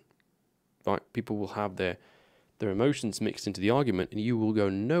often, right? People will have their emotions mixed into the argument, and you will go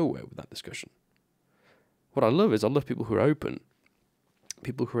nowhere with that discussion. What I love people who are open,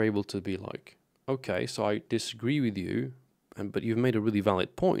 people who are able to be like, okay, so I disagree with you, but you've made a really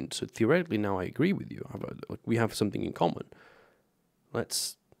valid point, so theoretically now I agree with you. We have something in common.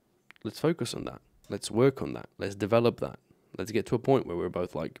 Let's focus on that. Let's work on that. Let's develop that. Let's get to a point where we're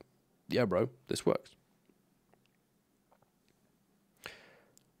both like, yeah, bro, this works.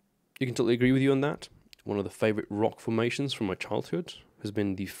 You can totally agree with you on that. One of the favorite rock formations from my childhood has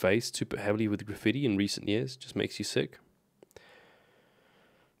been defaced super heavily with graffiti in recent years. Just makes you sick.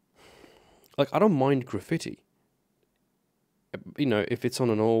 Like, I don't mind graffiti. If it's on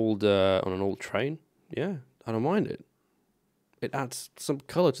an old train, yeah, I don't mind it. It adds some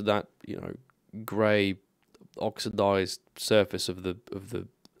color to that, grey, oxidized surface of the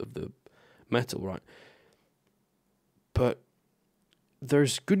metal, right? But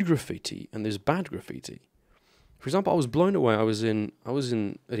there's good graffiti and there's bad graffiti. For example, I was blown away. I was in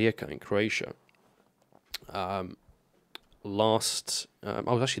Rijeka in Croatia. I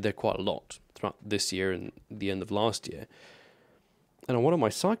was actually there quite a lot throughout this year and the end of last year. And on one of my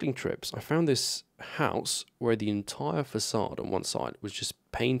cycling trips, I found this house where the entire facade on one side was just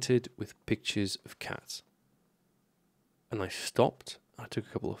painted with pictures of cats. And I stopped, I took a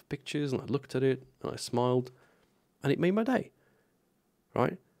couple of pictures, and I looked at it, and I smiled, and it made my day,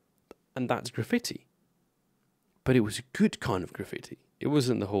 right? And that's graffiti. But it was a good kind of graffiti. It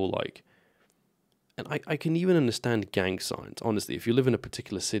wasn't the whole like... And I can even understand gang signs, honestly. If you live in a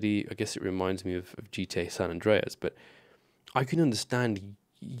particular city, I guess it reminds me of GTA San Andreas, but I can understand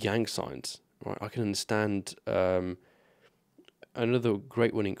gang signs, right? I can understand... another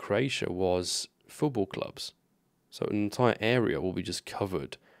great one in Croatia was football clubs. So an entire area will be just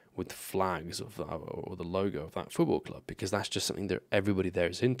covered with flags of that, or the logo of that football club, because that's just something that everybody there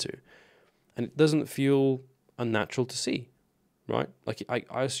is into. And it doesn't feel unnatural to see, right? Like,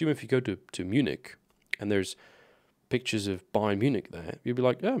 I assume if you go to Munich and there's pictures of Bayern Munich there, you'd be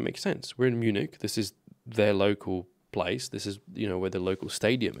like, yeah, it makes sense. We're in Munich. This is their local place. This is, where the local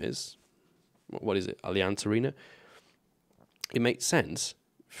stadium is. What is it? Allianz Arena. It makes sense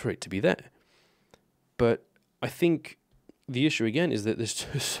for it to be there. But I think the issue again is that there's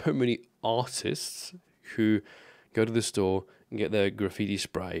just so many artists who go to the store, get their graffiti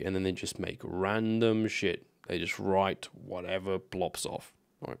spray, and then they just make random shit. They just write whatever plops off,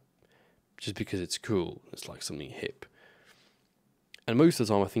 right? Just because it's cool. It's like something hip. And most of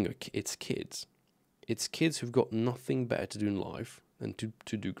the time, I think it's kids. It's kids who've got nothing better to do in life than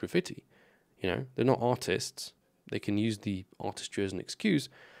to do graffiti. You know, they're not artists. They can use the artistry as an excuse.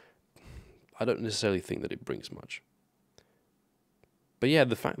 I don't necessarily think that it brings much. But yeah,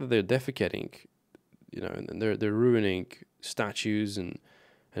 the fact that they're defecating, you know, and they're ruining statues and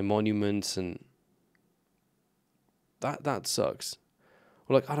monuments, and that sucks.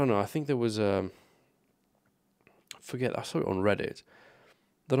 Or like, I don't know, I think there was I saw it on Reddit.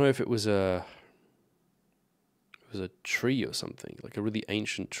 Don't know if it was a tree or something, like a really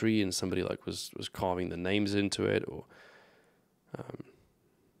ancient tree, and somebody like was carving the names into it, or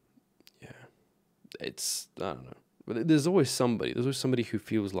yeah, it's, I don't know. But there's always somebody who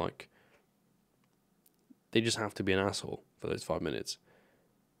feels like they just have to be an asshole for those 5 minutes.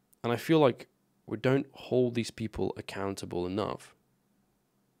 And I feel like we don't hold these people accountable enough,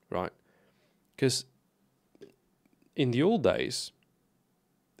 right? Because in the old days,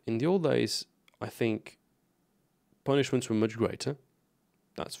 I think punishments were much greater,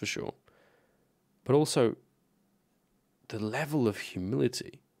 that's for sure. But also the level of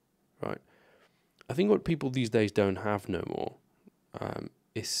humility, right? I think what people these days don't have no more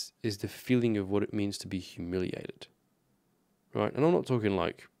is the feeling of what it means to be humiliated, right? And I'm not talking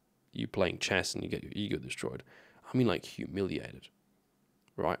like you playing chess and you get your ego destroyed. I mean like humiliated,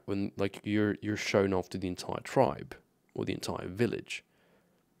 right? When like you're shown off to the entire tribe or the entire village.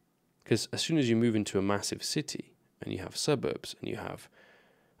 Because as soon as you move into a massive city and you have suburbs and you have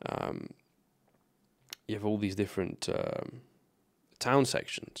all these different town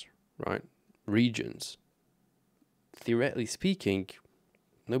sections, right? Regions. Theoretically speaking,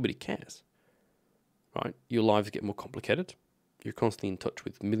 nobody cares, right? Your lives get more complicated. You're constantly in touch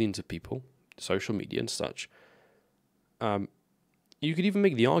with millions of people, social media and such. You could even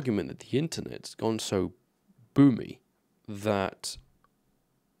make the argument that the internet's gone so boomy that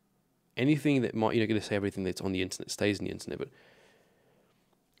anything that might, you're going to say everything that's on the internet stays on the internet, but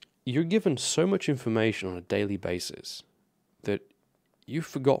you're given so much information on a daily basis that you've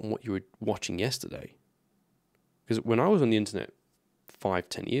forgotten what you were watching yesterday. Because when I was on the internet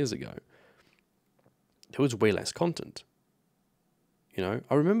 5-10 years ago, there was way less content. You know,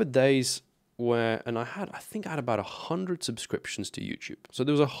 I remember days where, and I think I had about 100 subscriptions to YouTube. So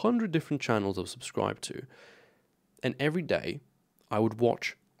there was 100 different channels I was subscribed to. And every day I would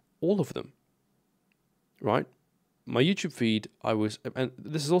watch all of them, right? My YouTube feed, and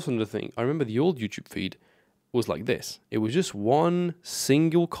this is also another thing. I remember the old YouTube feed was like this. It was just one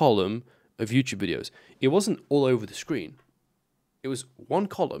single column of YouTube videos. It wasn't all over the screen. It was one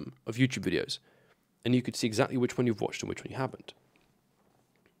column of YouTube videos, and you could see exactly which one you've watched and which one you haven't.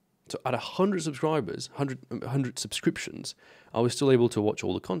 So at 100 subscribers, 100 subscriptions, I was still able to watch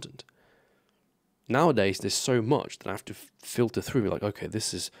all the content. Nowadays, there's so much that I have to filter through. Like, okay,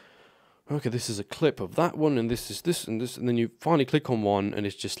 this is a clip of that one, and this is this and this, and then you finally click on one, and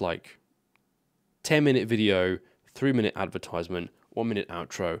it's just like 10-minute video, 3-minute advertisement, 1-minute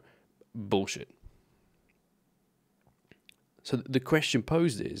outro, bullshit. So the question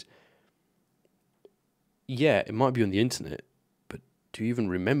posed is, yeah, it might be on the internet, but do you even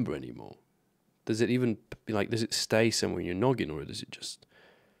remember anymore? Does it even, like, does it stay somewhere in your noggin, or does it just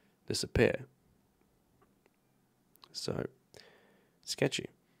disappear? So, sketchy.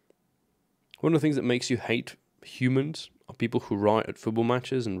 One of the things that makes you hate humans are people who riot at football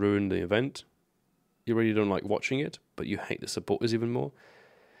matches and ruin the event. You really don't like watching it, but you hate the supporters even more.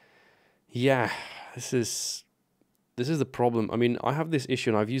 Yeah, this is the problem. I mean, I have this issue,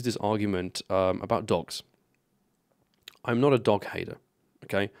 and I've used this argument about dogs. I'm not a dog hater,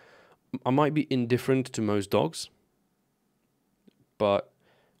 okay? I might be indifferent to most dogs, but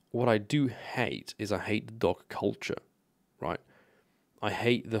what I do hate is I hate the dog culture, right? I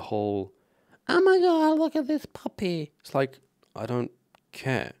hate the whole, oh my God, look at this puppy. It's like, I don't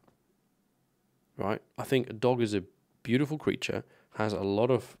care, right? I think a dog is a beautiful creature, has a lot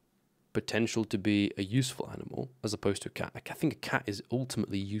of potential to be a useful animal as opposed to a cat. I think a cat is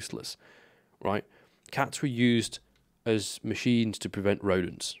ultimately useless, right? Cats were used as machines to prevent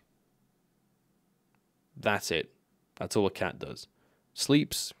rodents. That's it. That's all a cat does.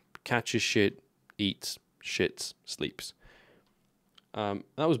 Sleeps, catches shit, eats, shits, sleeps. That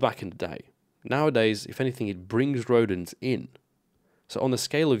was back in the day. Nowadays, if anything, it brings rodents in. So on the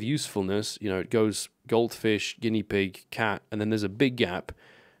scale of usefulness, you know, it goes goldfish, guinea pig, cat, and then there's a big gap,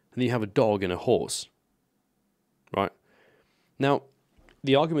 and then you have a dog and a horse, right? Now,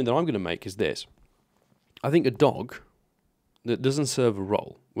 the argument that I'm going to make is this. I think a dog that doesn't serve a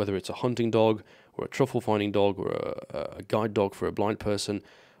role, whether it's a hunting dog or a truffle finding dog or a guide dog for a blind person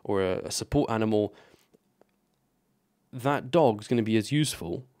or a support animal, that dog's going to be as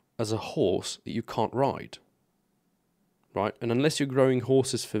useful as a horse that you can't ride, right? And unless you're growing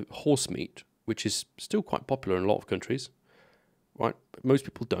horses for horse meat, which is still quite popular in a lot of countries, right? But most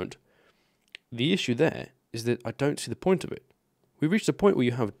people don't. The issue there is that I don't see the point of it. We've reached a point where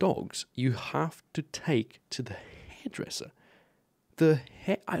you have dogs you have to take to the hairdresser.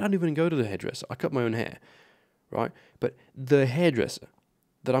 I don't even go to the hairdresser. I cut my own hair, right? But the hairdresser,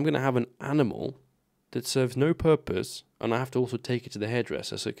 that I'm going to have an animal that serves no purpose, and I have to also take it to the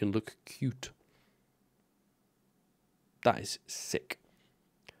hairdresser so it can look cute. That is sick.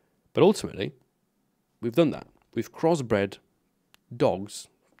 But ultimately, we've done that. We've crossbred dogs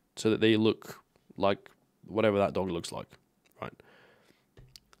so that they look like whatever that dog looks like, right?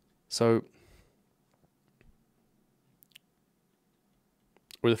 So,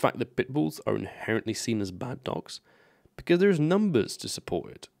 or the fact that pit bulls are inherently seen as bad dogs, because there's numbers to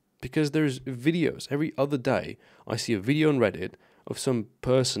support it. Because there's videos. Every other day, I see a video on Reddit of some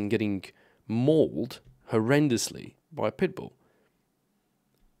person getting mauled horrendously by a pit bull.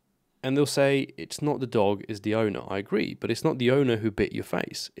 And they'll say, it's not the dog, it's the owner. I agree, but it's not the owner who bit your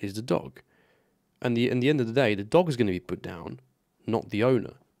face, it's the dog. And in the end of the day, the dog is going to be put down, not the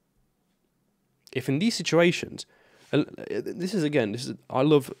owner. If in these situations, and I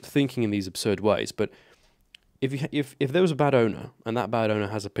love thinking in these absurd ways, but if there was a bad owner, and that bad owner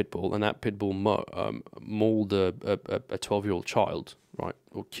has a pit bull, and that pit bull mauled a 12-year-old child, right,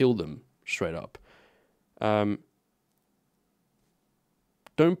 or killed them straight up, don't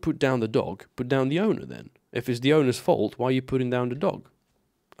put down the dog, put down the owner then. If it's the owner's fault, why are you putting down the dog?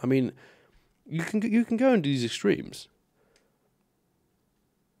 I mean, you can go into these extremes,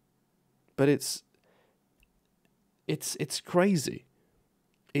 but it's crazy.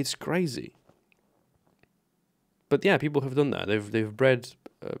 It's crazy. But yeah, people have done that. They've bred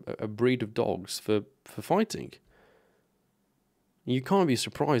a breed of dogs for fighting. You can't be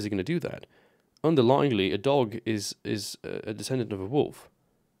surprised they're going to do that. Underlyingly, a dog is a descendant of a wolf.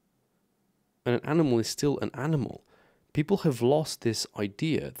 And an animal is still an animal. People have lost this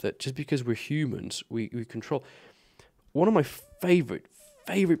idea that just because we're humans, we control. One of my favorite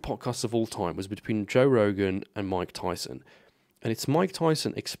podcasts of all time was between Joe Rogan and Mike Tyson. And it's Mike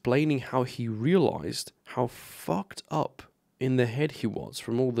Tyson explaining how he realized how fucked up in the head he was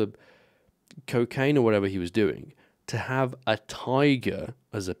from all the cocaine or whatever he was doing to have a tiger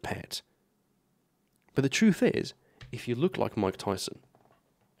as a pet. But the truth is, if you look like Mike Tyson,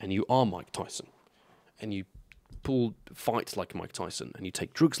 and you are Mike Tyson, and you pull fights like Mike Tyson, and you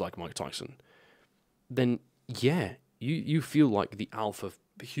take drugs like Mike Tyson, then yeah, you feel like the alpha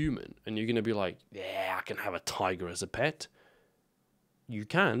human, and you're going to be like, yeah, I can have a tiger as a pet. You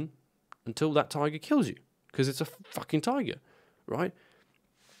can, until that tiger kills you, because it's a fucking tiger, right?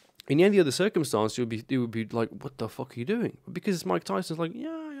 In any other circumstance, it would be like, what the fuck are you doing? But because Mike Tyson's like, yeah,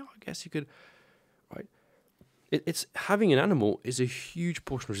 I guess you could, right? It's having an animal is a huge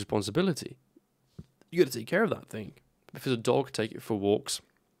portion of responsibility. You got to take care of that thing. If it's a dog, take it for walks,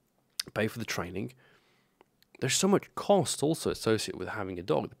 pay for the training. There's so much cost also associated with having a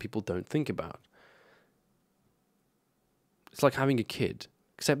dog that people don't think about. It's like having a kid,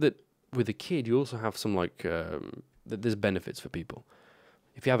 except that with a kid, you also have some there's benefits for people.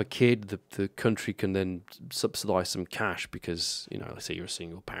 If you have a kid, the country can then subsidize some cash because, let's say you're a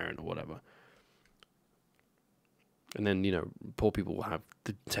single parent or whatever. And then, poor people will have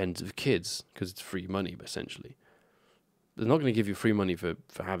the tens of kids because it's free money, essentially. They're not going to give you free money for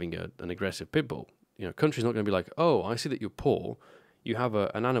having an aggressive pit bull. Country's not going to be like, oh, I see that you're poor. You have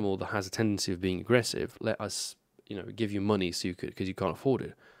an animal that has a tendency of being aggressive. Let us, give you money because you can't afford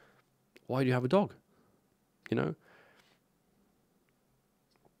it. Why do you have a dog?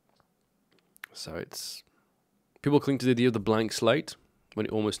 So it's... People cling to the idea of the blank slate when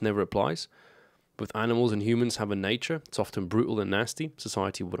it almost never applies. Both animals and humans have a nature. It's often brutal and nasty.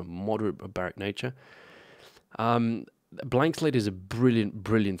 Society with a moderate barbaric nature. Blank slate is a brilliant,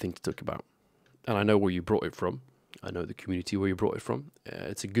 brilliant thing to talk about. And I know where you brought it from. I know the community where you brought it from.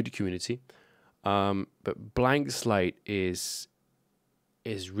 It's a good community. But blank slate is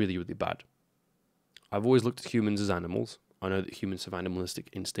really, really bad. I've always looked at humans as animals. I know that humans have animalistic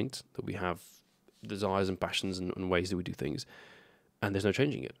instincts, that we have desires and passions and ways that we do things. And there's no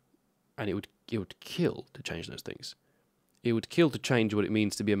changing it. And it would kill to change those things. It would kill to change what it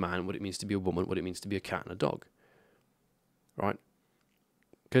means to be a man, what it means to be a woman, what it means to be a cat and a dog. Right?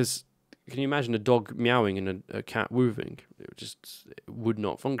 Because can you imagine a dog meowing and a cat wooing? It would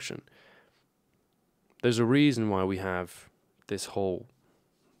not function. There's a reason why we have this whole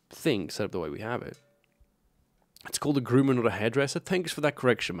thing set up the way we have it. It's called a groomer, not a hairdresser. Thanks for that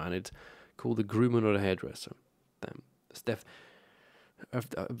correction, man. It's called a groomer, not a hairdresser. Damn, it's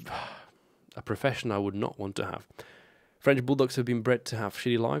a profession I would not want to have. French bulldogs have been bred to have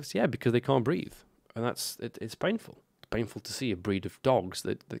shitty lives, yeah, because they can't breathe, and it's painful. It's painful to see a breed of dogs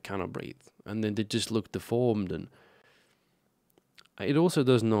that cannot breathe, and then they just look deformed, and it also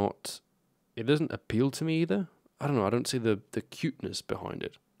doesn't appeal to me either. I don't know. I don't see the cuteness behind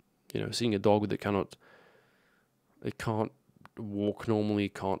it. You know, seeing a dog that it can't walk normally,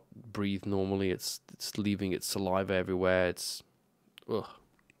 can't breathe normally. It's leaving its saliva everywhere. It's ugh.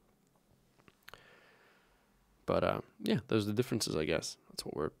 But yeah, those are the differences, I guess. That's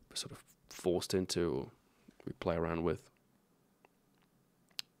what we're sort of forced into, or we play around with.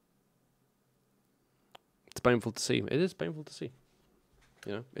 It's painful to see. It is painful to see.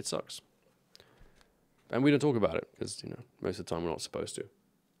 You know, it sucks. And we don't talk about it because, you know, most of the time we're not supposed to.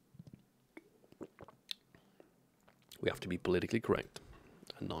 We have to be politically correct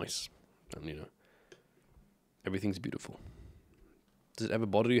and nice, and, you know, everything's beautiful. Does it ever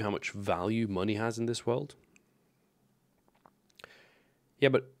bother you how much value money has in this world? Yeah,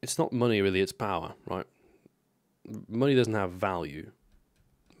 but it's not money really, it's power, right? Money doesn't have value.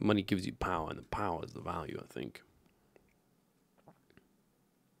 Money gives you power, and the power is the value, I think.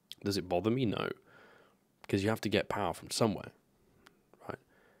 Does it bother me? No. Because you have to get power from somewhere, right?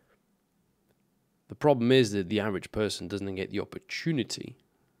 The problem is that the average person doesn't get the opportunity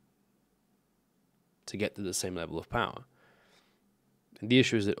to get to the same level of power. And the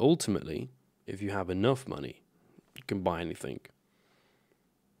issue is that ultimately, if you have enough money, you can buy anything.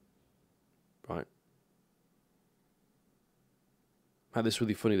 Right? I had this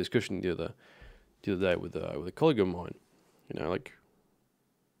really funny discussion the other day with a colleague of mine. You know, like,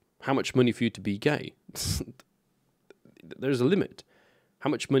 how much money for you to be gay? There's a limit. How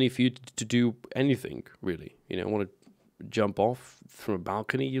much money for you to do anything, really? You know, want to jump off from a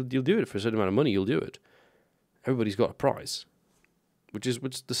balcony? You'll do it for a certain amount of money. You'll do it. Everybody's got a price, which is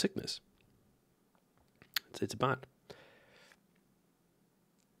the sickness. It's bad.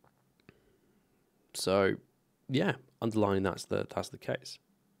 So, yeah, underlining that's the case.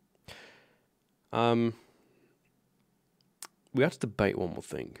 We had to debate one more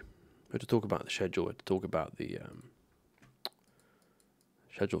thing. We had to talk about the schedule. We had to talk about the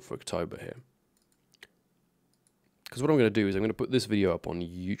schedule for October here. Because what I'm going to do is I'm going to put this video up on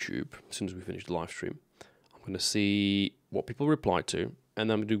YouTube as soon as we finish the live stream. I'm going to see what people reply to, and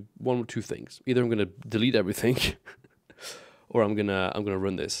then I'm going to do one or two things. Either I'm going to delete everything, or I'm gonna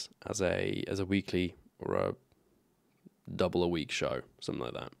run this as a weekly or a double a week show, something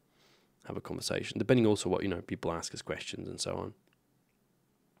like that. Have a conversation, depending also what, you know, people ask us questions and so on.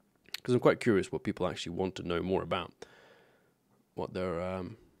 Because I'm quite curious what people actually want to know more about, what their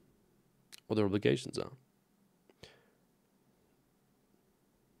obligations are.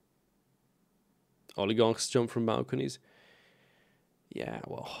 Oligarchs jump from balconies. Yeah,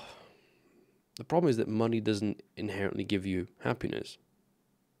 well, the problem is that money doesn't inherently give you happiness.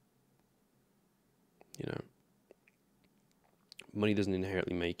 You know, money doesn't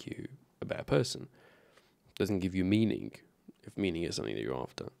inherently make you a better person. It doesn't give you meaning, if meaning is something that you're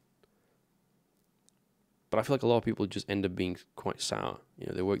after. But I feel like a lot of people just end up being quite sour. You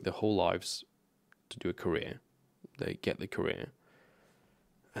know, they work their whole lives to do a career. They get the career.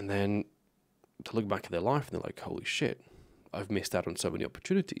 And then to look back at their life and they're like, holy shit, I've missed out on so many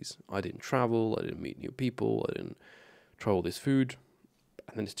opportunities. I didn't travel, I didn't meet new people, I didn't try all this food.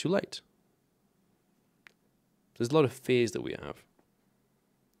 And then it's too late. There's a lot of fears that we have.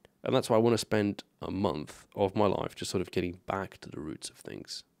 And that's why I want to spend a month of my life just sort of getting back to the roots of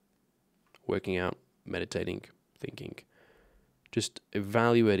things. Working out, meditating, thinking, just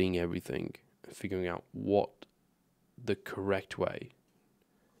evaluating everything, figuring out what the correct way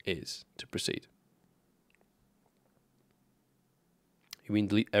is to proceed. You mean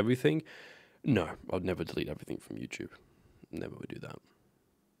delete everything? No, I'd never delete everything from YouTube. Never would do that.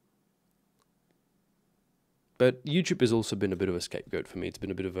 But YouTube has also been a bit of a scapegoat for me. It's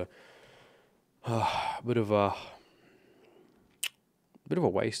been a bit of a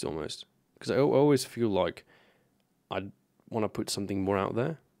waste almost. Because I always feel like I want to put something more out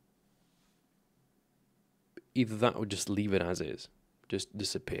there. Either that or just leave it as is. Just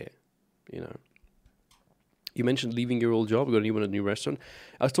disappear, you know. You mentioned leaving your old job, going to a new restaurant.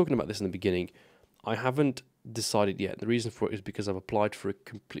 I was talking about this in the beginning. I haven't decided yet. The reason for it is because I've applied for a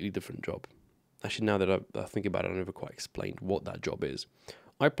completely different job. Actually, now that I think about it, I never quite explained what that job is.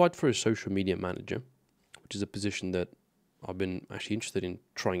 I applied for a social media manager, which is a position that I've been actually interested in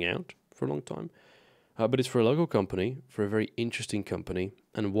trying out for a long time. But it's for a local company, for a very interesting company,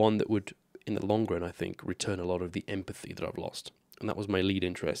 and one that would, in the long run, I think, return a lot of the empathy that I've lost. And that was my lead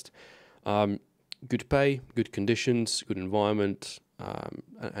interest. Good pay, good conditions, good environment,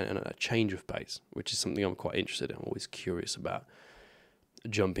 and a change of pace, which is something I'm quite interested in. I'm always curious about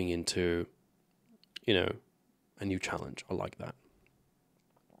jumping into, a new challenge. I like that.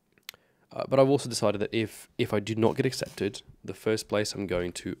 But I've also decided that if I do not get accepted, the first place I'm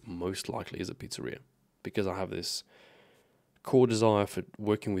going to most likely is a pizzeria, because I have this core desire for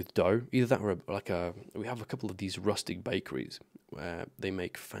working with dough. Either that or we have a couple of these rustic bakeries where they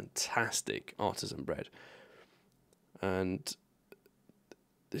make fantastic artisan bread. And,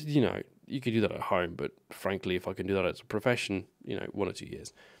 you could do that at home, but frankly, if I can do that as a profession, 1 or 2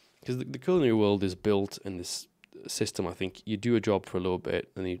 years. Because the culinary world is built in this system. I think you do a job for a little bit,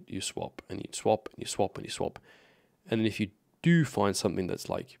 and you swap, and you swap, and you swap, and you swap. And then if you do find something that's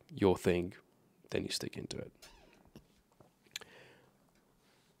like your thing, then you stick into it.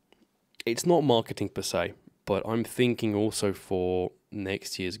 It's not marketing per se, but I'm thinking also for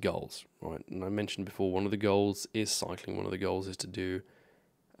next year's goals, right? And I mentioned before, one of the goals is cycling. One of the goals is to do,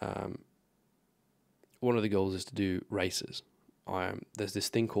 races. There's this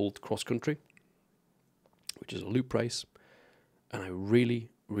thing called cross country, which is a loop race, and I really,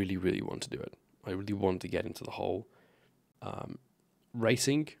 really, really want to do it. I really want to get into the whole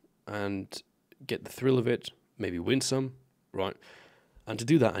racing and get the thrill of it, maybe win some, right? And to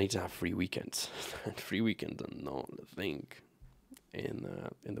do that, I need to have free weekends. And free weekends are not a thing in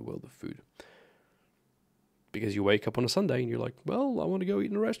the world of food. Because you wake up on a Sunday and you're like, well, I want to go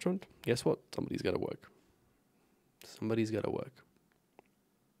eat in a restaurant. Guess what? Somebody's got to work. Somebody's got to work.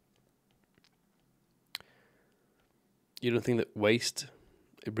 You don't think that waste,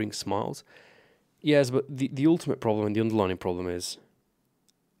 it brings smiles? Yes, but the ultimate problem and the underlying problem is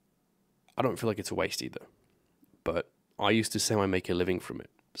I don't feel like it's a waste either. But I used to semi-make a living from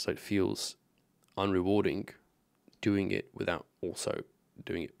it, so it feels unrewarding doing it without also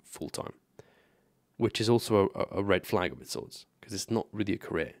doing it full-time, which is also a red flag of its sorts, because it's not really a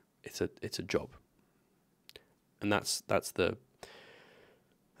career, it's a job. And that's the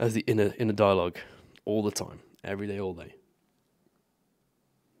inner dialogue all the time, every day, all day.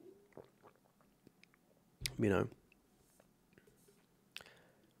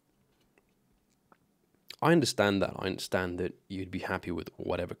 I understand that. I understand that you'd be happy with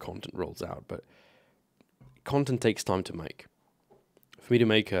whatever content rolls out, but content takes time to make. For me to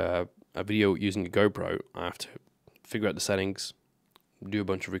make a video using a GoPro, I have to figure out the settings, do a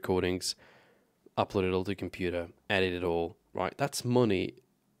bunch of recordings, upload it all to the computer, edit it all, right? That's money.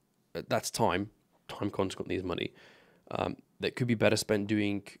 That's time. Time consequently is money. That could be better spent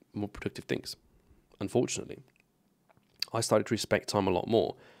doing more productive things. Unfortunately, I started to respect time a lot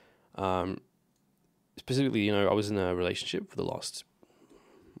more. Specifically, I was in a relationship for the last,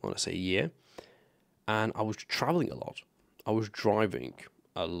 I want to say, year, and I was traveling a lot. I was driving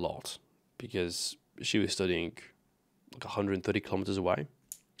a lot because she was studying like 130 kilometers away,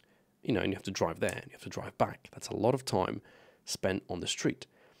 and you have to drive there and you have to drive back. That's a lot of time spent on the street.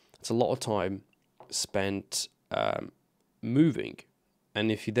 It's a lot of time spent moving.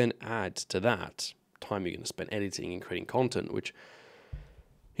 And if you then add to that time you're going to spend editing and creating content, which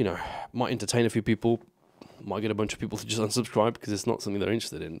might entertain a few people, might get a bunch of people to just unsubscribe because it's not something they're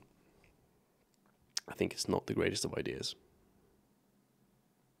interested in. I think it's not the greatest of ideas.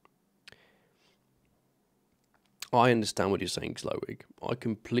 I understand what you're saying, Slowig. I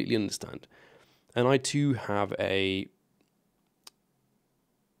completely understand. And I too have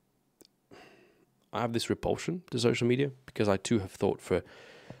this repulsion to social media, because I too have thought for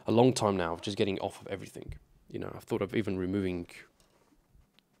a long time now of just getting off of everything. I've thought of even removing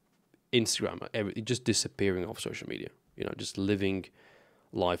Instagram, just disappearing off social media, just living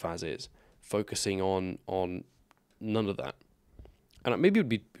life as is, focusing on none of that. And maybe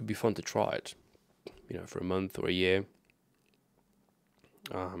it'd be fun to try it, for a month or a year.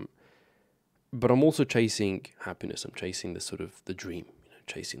 But I'm also chasing happiness. I'm chasing the dream,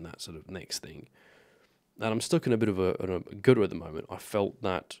 chasing that sort of next thing. And I'm stuck in a bit of a gutter at the moment. I felt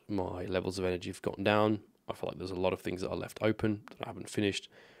that my levels of energy have gotten down. I feel like there's a lot of things that are left open that I haven't finished.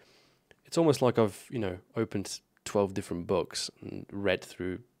 It's almost like I've, opened 12 different books and read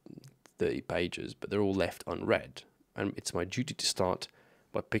through 30 pages, but they're all left unread. And it's my duty to start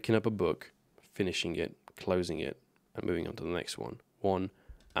by picking up a book, finishing it, closing it, and moving on to the next one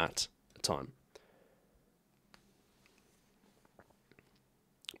at a time.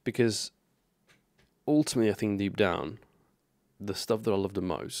 Because ultimately, I think deep down, the stuff that I love the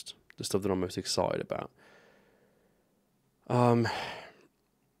most, the stuff that I'm most excited about,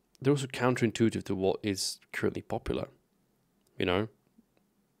 they're also counterintuitive to what is currently popular. You know,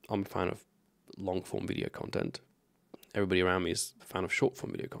 I'm a fan of long form video content. Everybody around me is a fan of short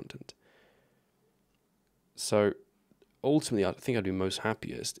form video content. So ultimately, I think I'd be most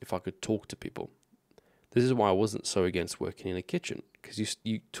happiest if I could talk to people. This is why I wasn't so against working in a kitchen, because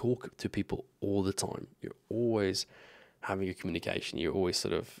you talk to people all the time. You're always having a communication. You're always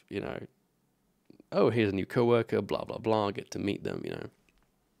sort of, you know, oh, here's a new coworker, blah, blah, blah, get to meet them, you know.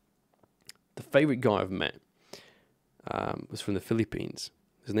 The favorite guy I've met was from the Philippines.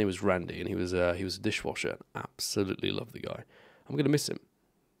 His name was Randy, and he was a dishwasher. Absolutely love the guy. I'm going to miss him.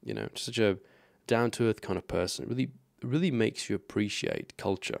 You know, such a down-to-earth kind of person. Really makes you appreciate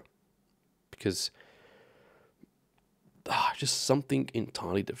culture, because just something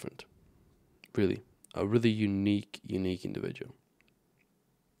entirely different. Really, a really unique individual.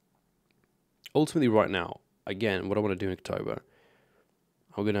 Ultimately, right now, again, what I want to do in October,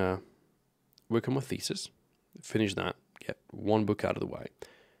 I'm going to work on my thesis, finish that, get one book out of the way.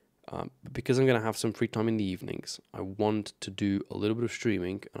 But because I'm going to have some free time in the evenings, I want to do a little bit of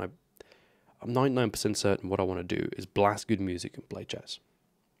streaming, and I'm 99% certain what I want to do is blast good music and play chess.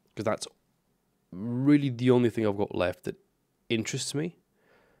 Because that's really the only thing I've got left that interests me.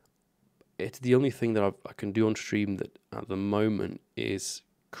 It's the only thing that I can do on stream that at the moment is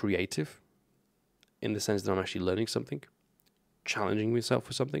creative, in the sense that I'm actually learning something, challenging myself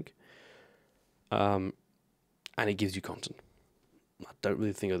with something, and it gives you content. I don't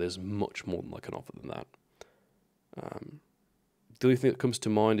really think that there's much more than I can offer than that. The only thing that comes to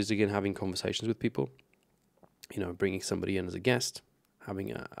mind is, again, having conversations with people, you know, bringing somebody in as a guest,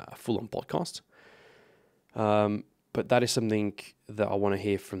 having a full-on podcast. But that is something that I want to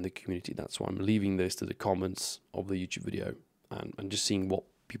hear from the community. That's why I'm leaving this to the comments of the YouTube video and just seeing what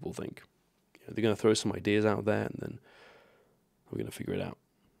people think. You know, they're going to throw some ideas out there, and then we're going to figure it out.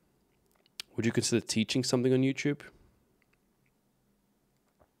 Would you consider teaching something on YouTube?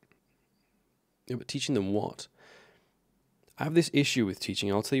 Yeah, but teaching them what? I have this issue with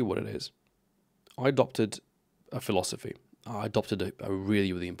teaching. I'll tell you what it is. I adopted a philosophy. I adopted a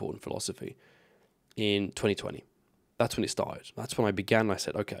really, really important philosophy in 2020. That's when it started. That's when I began. I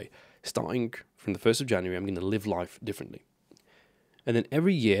said, okay, starting from the 1st of January, I'm going to live life differently. And then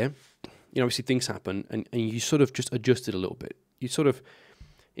every year, you know, obviously things happen, and you sort of just adjust it a little bit. You sort of,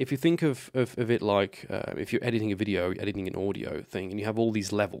 if you think of it like if you're editing a video, editing an audio thing, and you have all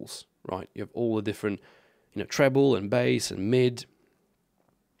these levels, right? You have all the different, you know, treble and bass and mid,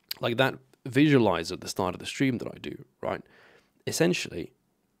 like that. Visualize at the start of the stream that I do, right? Essentially,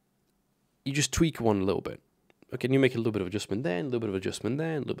 you just tweak one a little bit. Okay, and you make a little bit of adjustment there, and a little bit of adjustment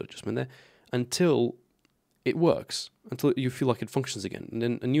there, and a little bit of adjustment there, until it works, until you feel like it functions again. And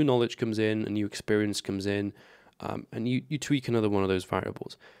then a new knowledge comes in, a new experience comes in, and you tweak another one of those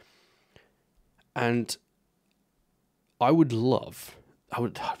variables. And I would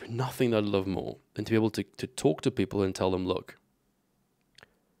have nothing that I'd love more than to be able to talk to people and tell them, look,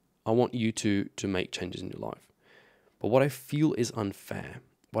 I want you to make changes in your life. But what I feel is unfair,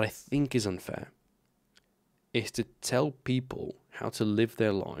 what I think is unfair, is to tell people how to live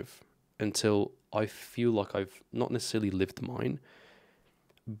their life until I feel like I've not necessarily lived mine,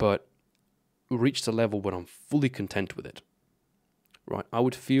 but reached a level where I'm fully content with it, right? I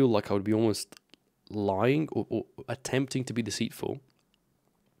would feel like I would be almost lying or attempting to be deceitful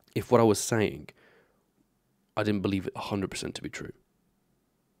if what I was saying, I didn't believe it 100% to be true.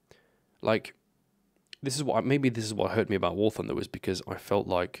 Like, this is what hurt me about War Thunder, was because I felt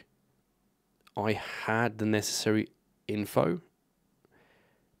like I had the necessary info,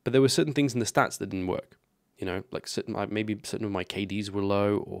 but there were certain things in the stats that didn't work. You know, like maybe certain of my KDs were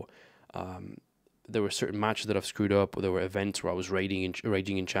low, or there were certain matches that I've screwed up, or there were events where I was raging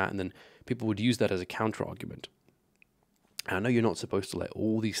in chat, and then people would use that as a counter argument. And I know you're not supposed to let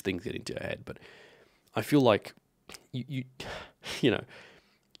all these things get into your head, but I feel like you know,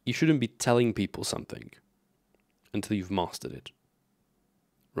 you shouldn't be telling people something until you've mastered it,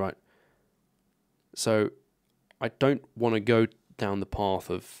 right? So I don't want to go down the path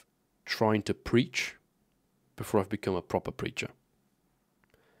of trying to preach before I've become a proper preacher.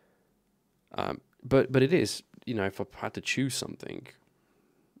 But it is, you know, if I had to choose something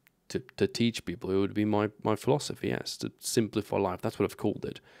to teach people, it would be my philosophy, yes, to simplify life. That's what I've called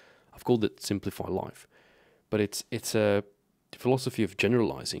it. I've called it Simplify Life. But it's a philosophy of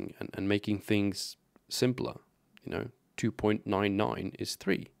generalizing and making things simpler. You know, 2.99 is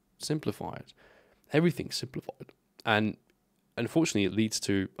 3. Simplify it. Everything's simplified. And unfortunately, it leads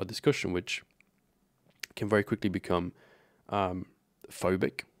to a discussion which can very quickly become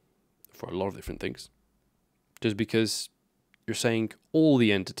phobic for a lot of different things. Just because you're saying all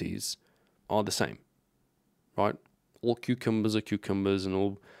the entities are the same, right? All cucumbers are cucumbers, and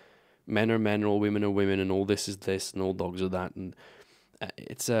all men are men, and all women are women, and all this is this, and all dogs are that. And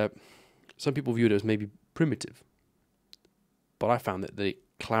it's some people view it as maybe primitive, but I found that they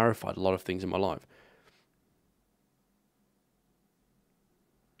clarified a lot of things in my life.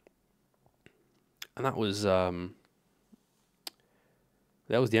 And that was the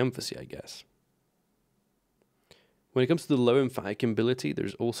emphasis, I guess. When it comes to the low emphatic ability,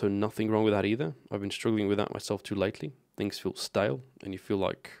 there's also nothing wrong with that either. I've been struggling with that myself too lately. Things feel stale, and you feel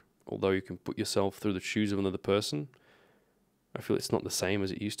like, although you can put yourself through the shoes of another person, I feel it's not the same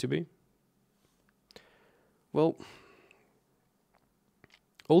as it used to be. Well,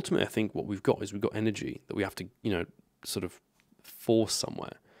 ultimately, I think what we've got is we've got energy that we have to, sort of force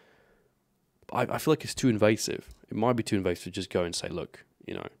somewhere. I feel like it's too invasive. It might be too invasive to just go and say, look,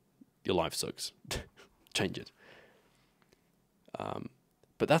 your life sucks. Change it.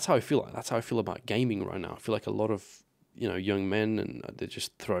 But that's how I feel. That's how I feel about gaming right now. I feel like a lot of, young men, and they're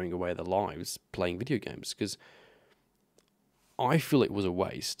just throwing away their lives playing video games, because I feel it was a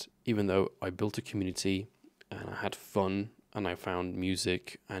waste, even though I built a community and I had fun and I found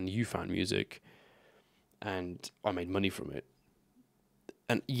music and you found music and I made money from it.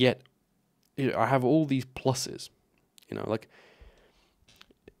 And yet, I have all these pluses, like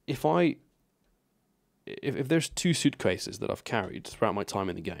if there's 2 suitcases that I've carried throughout my time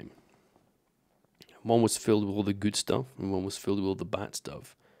in the game, one was filled with all the good stuff and one was filled with all the bad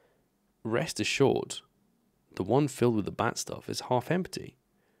stuff. Rest assured, the one filled with the bad stuff is half empty.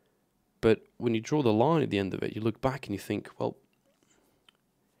 But when you draw the line at the end of it, you look back and you think, well,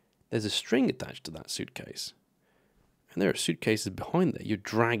 there's a string attached to that suitcase. And there are suitcases behind there you're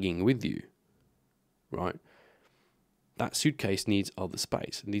dragging with you, right? That suitcase needs other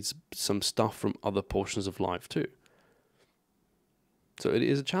space. It needs some stuff from other portions of life too. So it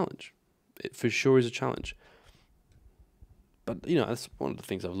is a challenge. It for sure is a challenge. But, that's one of the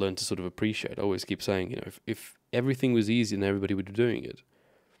things I've learned to sort of appreciate. I always keep saying, if everything was easy, then everybody would be doing it,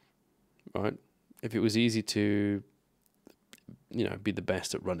 right? If it was easy to, be the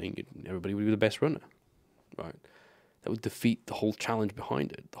best at running, everybody would be the best runner, right? That would defeat the whole challenge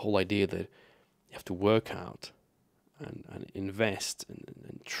behind it. The whole idea that you have to work out and invest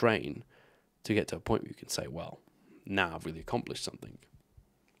and train to get to a point where you can say, well, now I've really accomplished something.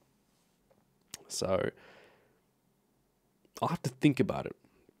 So I'll have to think about it.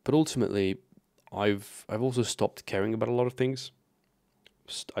 But ultimately, I've also stopped caring about a lot of things.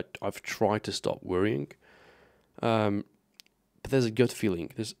 I've tried to stop worrying. But there's a gut feeling.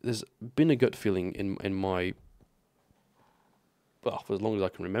 There's been a gut feeling in my, well, for as long as I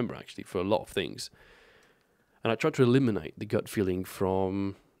can remember, actually, for a lot of things. And I try to eliminate the gut feeling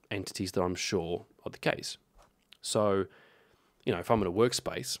from entities that I'm sure are the case. So, if I'm in a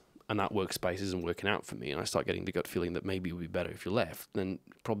workspace and that workspace isn't working out for me and I start getting the gut feeling that maybe it would be better if you left, then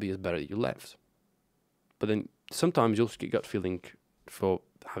it probably is better that you left. But then sometimes you'll get gut feeling for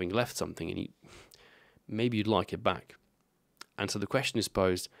having left something and maybe you'd like it back. And so the question is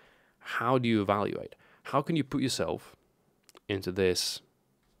posed, how do you evaluate? How can you put yourself into this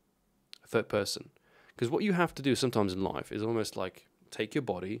third person? Because what you have to do sometimes in life is almost like take your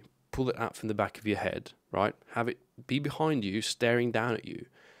body, pull it out from the back of your head, right? Have it be behind you, staring down at you.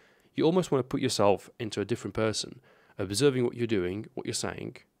 You almost want to put yourself into a different person, observing what you're doing, what you're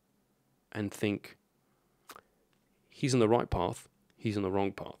saying, and think, he's on the right path, he's on the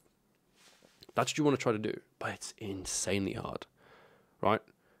wrong path. That's what you want to try to do, but it's insanely hard, right?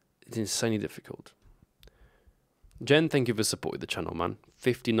 It's insanely difficult. Jen, thank you for supporting the channel, man.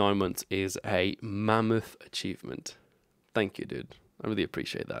 59 months is a mammoth achievement. Thank you, dude. I really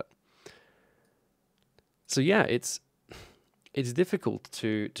appreciate that. So yeah, it's difficult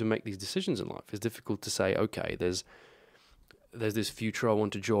to make these decisions in life. It's difficult to say, okay, there's this future I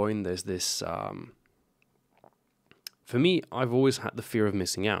want to join. There's this. For me, I've always had the fear of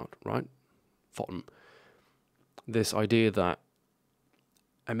missing out, right? This idea that,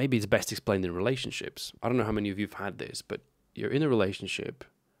 and maybe it's best explained in relationships. I don't know how many of you have had this, but you're in a relationship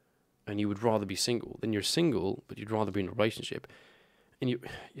and you would rather be single. Then you're single, but you'd rather be in a relationship. And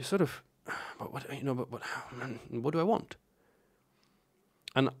you're sort of, but what do I want?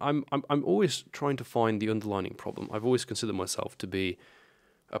 And I'm always trying to find the underlying problem. I've always considered myself to be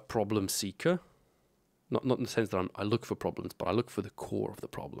a problem seeker. Not in the sense that I look for problems, but I look for the core of the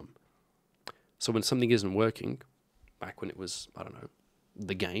problem. So when something isn't working, back when it was, I don't know,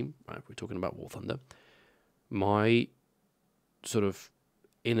 the game, right? We're talking about War Thunder. My sort of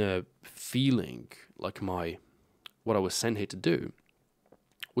inner feeling, like what I was sent here to do,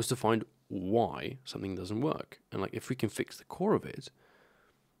 was to find why something doesn't work. And like, if we can fix the core of it,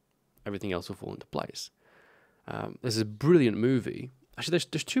 everything else will fall into place. There's a brilliant movie. Actually,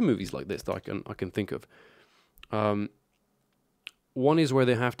 there's two movies like this that I can think of. One is where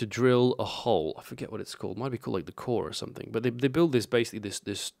they have to drill a hole. I forget what it's called. It might be called like the core or something. But they build this basically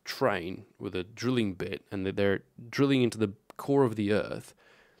this train with a drilling bit, and they're drilling into the core of the earth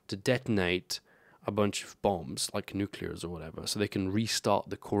to detonate a bunch of bombs, like nuclears or whatever, so they can restart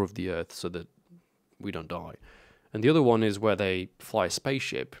the core of the earth so that we don't die. And the other one is where they fly a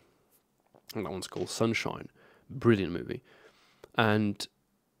spaceship. And that one's called Sunshine. Brilliant movie. And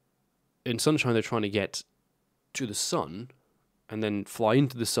in Sunshine, they're trying to get to the sun and then fly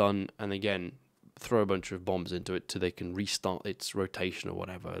into the sun and again throw a bunch of bombs into it so they can restart its rotation or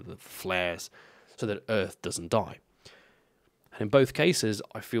whatever, the flares, so that Earth doesn't die. And in both cases,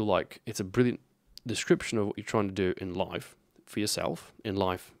 I feel like it's a brilliant description of what you're trying to do in life for yourself, in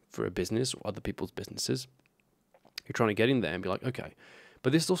life for a business or other people's businesses. You're trying to get in there and be like, okay,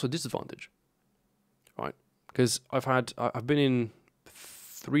 but this is also a disadvantage, right? Because I've been in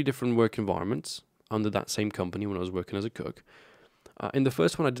 3 different work environments under that same company when I was working as a cook. In the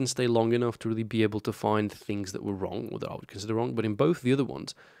first one, I didn't stay long enough to really be able to find things that were wrong or that I would consider wrong. But in both the other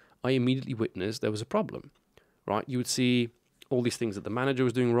ones, I immediately witnessed there was a problem, right? You would see all these things that the manager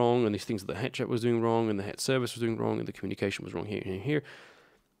was doing wrong, and these things that the head chef was doing wrong, and the head service was doing wrong, and the communication was wrong here and here.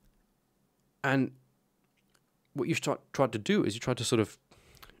 And what you try to do is you try to sort of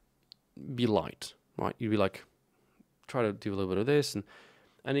be light, right? You'd be like, try to do a little bit of this,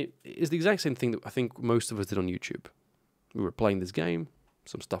 and it is the exact same thing that I think most of us did on YouTube. We were playing this game.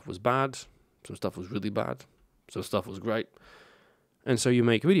 Some stuff was bad. Some stuff was really bad. Some stuff was great. And so you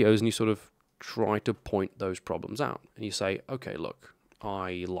make videos and you sort of try to point those problems out. And you say, okay, look,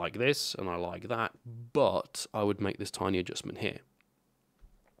 I like this and I like that, but I would make this tiny adjustment here.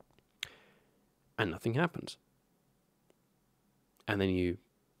 And nothing happens. And then you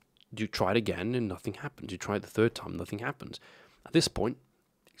try it again and nothing happens. You try it the third time, nothing happens. At this point,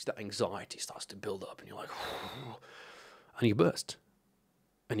 that anxiety starts to build up and you're like, and you burst.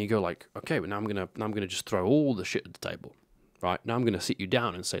 And you go like, okay, but now I'm gonna just throw all the shit at the table. Right? Now I'm gonna sit you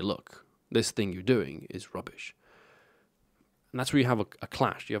down and say, look, this thing you're doing is rubbish. And that's where you have a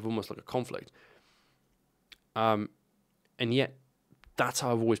clash. You have almost like a conflict. And yet that's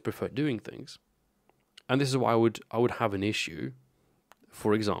how I've always preferred doing things. And this is why I would have an issue,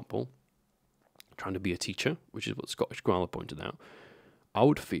 for example, trying to be a teacher, which is what Scottish Growler pointed out. I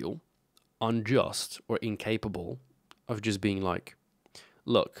would feel unjust or incapable of just being like,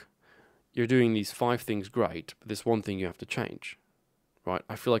 look, you're doing these 5 things great, but this one thing you have to change, right?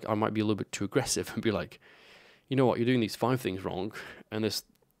 I feel like I might be a little bit too aggressive and be like, you know what, you're doing these 5 things wrong, and this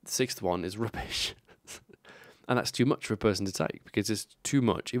 6th one is rubbish. And that's too much for a person to take, because it's too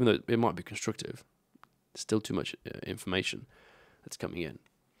much, even though it might be constructive, it's still too much information that's coming in.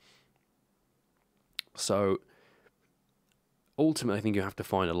 So ultimately, I think you have to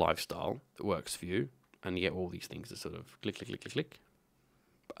find a lifestyle that works for you, and you get all these things that sort of click, click, click, click, click,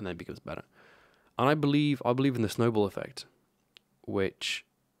 and then it becomes better. And I believe in the snowball effect, which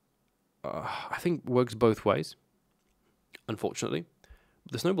I think works both ways, unfortunately.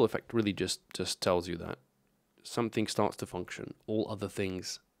 The snowball effect really just tells you that something starts to function, all other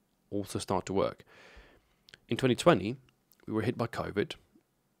things also start to work. In 2020, we were hit by COVID,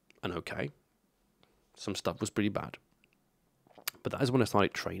 and okay, some stuff was pretty bad. But that is when I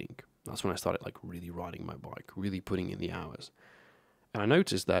started training. That's when I started like really riding my bike, really putting in the hours. And I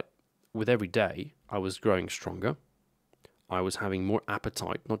noticed that with every day, I was growing stronger. I was having more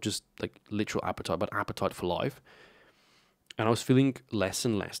appetite, not just like literal appetite, but appetite for life. And I was feeling less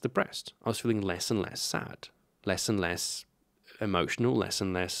and less depressed. I was feeling less and less sad, less and less emotional, less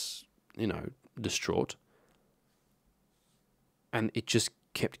and less, distraught. And it just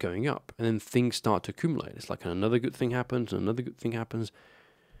kept going up. And then things start to accumulate. It's like another good thing happens, and another good thing happens.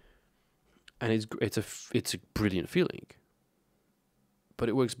 And it's a brilliant feeling. But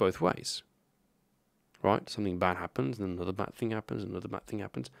it works both ways. Right? Something bad happens, and another bad thing happens, and another bad thing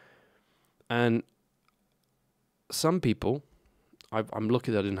happens. And some people, I'm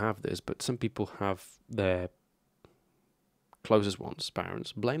lucky that I didn't have this, but some people have their closest ones,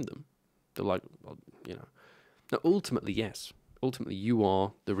 parents, blame them. They're like, well, Now, ultimately, yes. Ultimately, you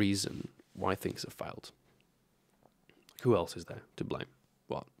are the reason why things have failed. Who else is there to blame?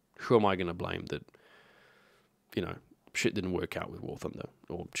 What? Who am I going to blame that, shit didn't work out with War Thunder,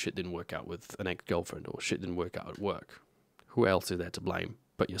 or shit didn't work out with an ex-girlfriend, or shit didn't work out at work? Who else is there to blame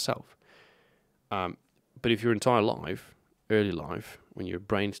but yourself? But if your entire life, early life, when your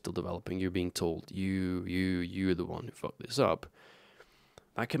brain's still developing, you're being told you're the one who fucked this up,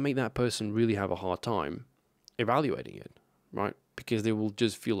 that can make that person really have a hard time evaluating it, right? Because they will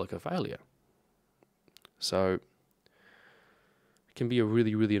just feel like a failure. So it can be a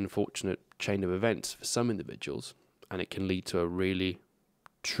really, really unfortunate chain of events for some individuals, and it can lead to a really,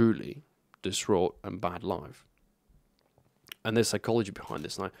 truly distraught and bad life. And there's psychology behind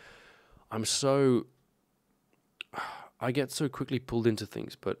this, and I get so quickly pulled into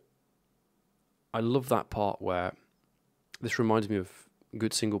things, but I love that part where this reminds me of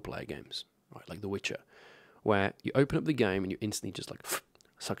good single-player games, right? Like The Witcher, where you open up the game and you instantly just like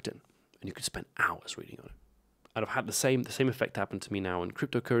sucked in, and you could spend hours reading on it. And I've had the same effect happen to me now in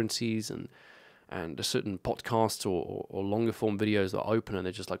cryptocurrencies and a certain podcasts or longer form videos that I open, and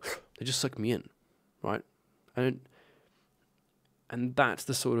they just suck me in, right? And that's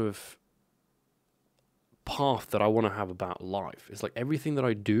the sort of path that I want to have about life. It's like everything that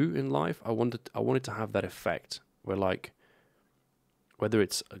I do in life, I want it to have that effect where, like, whether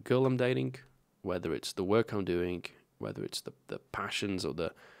it's a girl I'm dating, whether it's the work I'm doing, whether it's the passions or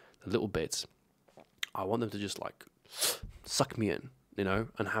the little bits, I want them to just like suck me in, you know,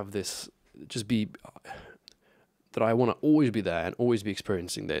 and have this just be that I want to always be there and always be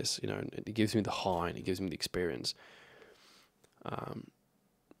experiencing this, you know, and it gives me the high and it gives me the experience.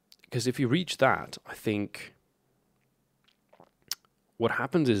 Because if you reach that, I think what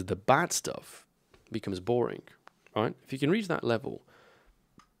happens is the bad stuff becomes boring, right? If you can reach that level,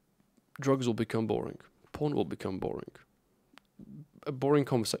 drugs will become boring, porn will become boring, a boring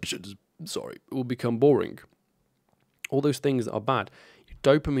conversations, will become boring. All those things that are bad,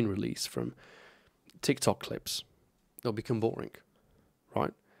 dopamine release from TikTok clips, they'll become boring,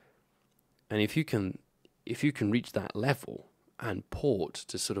 right? And if you can reach that level and port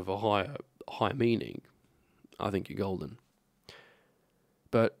to sort of a higher meaning, I think you're golden.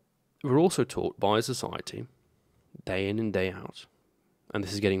 But we're also taught by society, day in and day out, and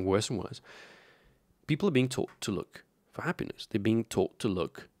this is getting worse and worse, people are being taught to look for happiness. They're being taught to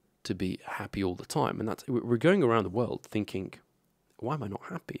look to be happy all the time. And we're going around the world thinking, why am I not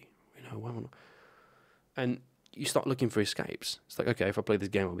happy? You know, why am I not? And you start looking for escapes. It's like, okay, if I play this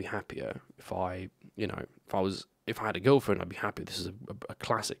game, I'll be happier. If I had a girlfriend, I'd be happier. This is a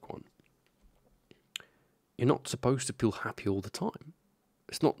classic one. You're not supposed to feel happy all the time.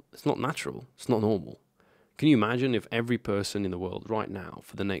 It's not natural. It's not normal. Can you imagine if every person in the world right now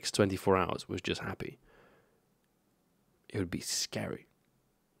for the next 24 hours was just happy? It would be scary,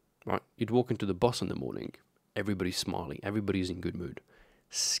 right? You'd walk into the bus in the morning, everybody's smiling, everybody's in good mood.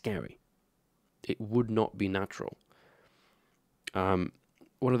 Scary. It would not be natural. One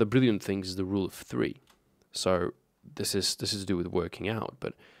of the brilliant things is the rule of 3. So this is to do with working out,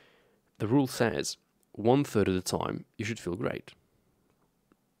 but the rule says 1/3 of the time you should feel great.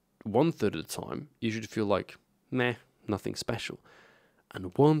 1/3 of the time you should feel like, meh, nothing special.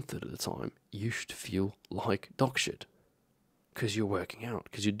 And 1/3 of the time you should feel like dog shit. Because you're working out,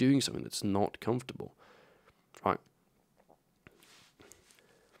 because you're doing something that's not comfortable, right?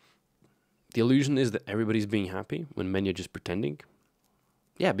 The illusion is that everybody's being happy when many are just pretending.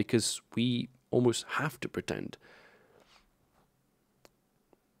 Yeah, because we almost have to pretend.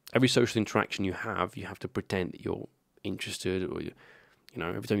 Every social interaction you have to pretend that you're interested, or you know,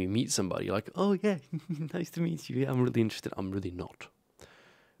 every time you meet somebody, you're like, oh yeah, nice to meet you. Yeah, I'm really interested. I'm really not.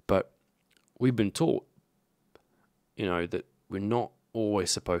 But we've been taught, you know, that we're not always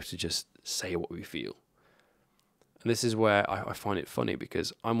supposed to just say what we feel. And this is where I find it funny,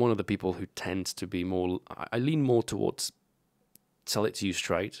 because I'm one of the people who tends to be more, I lean more towards tell it to you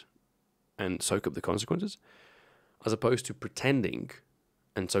straight and soak up the consequences, as opposed to pretending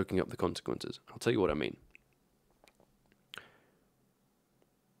and soaking up the consequences. I'll tell you what I mean.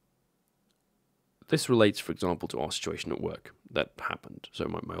 This relates, for example, to our situation at work that happened. So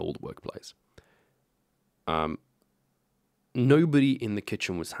my old workplace. Nobody in the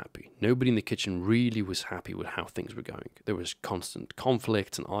kitchen was happy. Nobody in the kitchen really was happy with how things were going. There was constant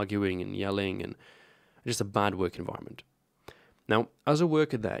conflict and arguing and yelling and just a bad work environment. Now, as a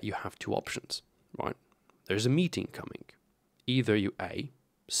worker there, you have 2 options, right? There's a meeting coming. Either you, A,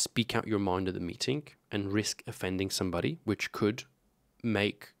 speak out your mind at the meeting and risk offending somebody, which could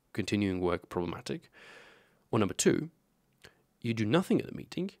make continuing work problematic. Or number 2, you do nothing at the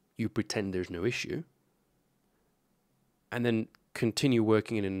meeting, you pretend there's no issue, and then continue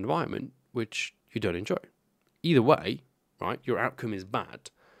working in an environment which you don't enjoy. Either way, right, your outcome is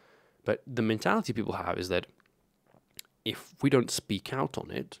bad. But the mentality people have is that if we don't speak out on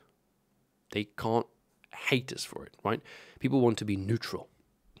it, they can't hate us for it, right? People want to be neutral.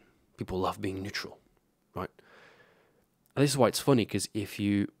 People love being neutral, right? And this is why it's funny, because if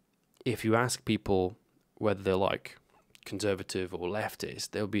you ask people whether they're like conservative or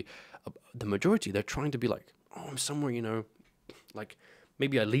leftist, there'll be the majority. They're trying to be like, oh, I'm somewhere, like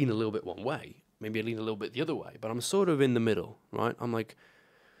maybe I lean a little bit one way, maybe I lean a little bit the other way, but I'm sort of in the middle, right? I'm like,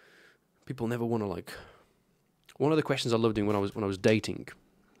 people never want to like. One of the questions I loved doing when I was dating,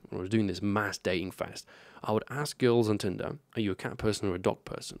 when I was doing this mass dating fest, I would ask girls on Tinder, "Are you a cat person or a dog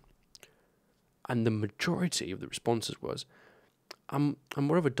person?" And the majority of the responses was, I'm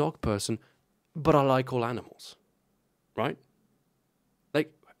more of a dog person, but I like all animals, right?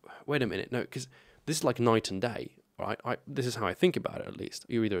 Like, wait a minute, no, because this is like night and day, right? This is how I think about it, at least.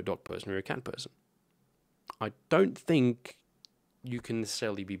 You're either a dog person or a cat person. I don't think you can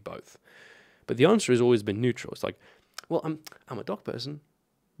necessarily be both. But the answer has always been neutral. It's like, well, I'm a dog person,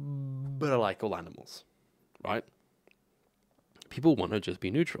 but I like all animals, right? People want to just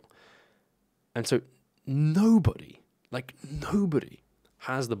be neutral. And so nobody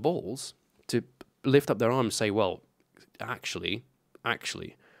has the balls to lift up their arm and say, well, actually,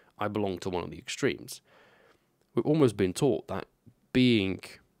 I belong to one of the extremes. We've almost been taught that being,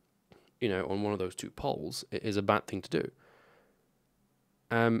 on one of those two poles is a bad thing to do.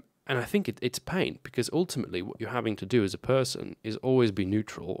 And I think it's pain, because ultimately what you're having to do as a person is always be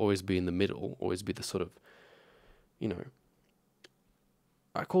neutral, always be in the middle, always be the sort of,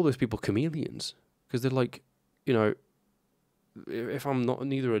 I call those people chameleons, because they're like, if I'm not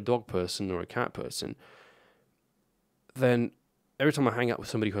neither a dog person nor a cat person, then every time I hang out with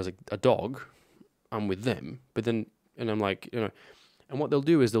somebody who has a dog, I'm with them, and I'm like, and what they'll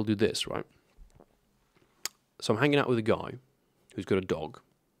do is they'll do this, right? So I'm hanging out with a guy who's got a dog,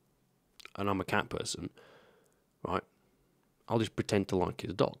 and I'm a cat person, right? I'll just pretend to like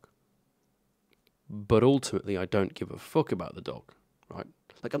his dog. But ultimately, I don't give a fuck about the dog, right?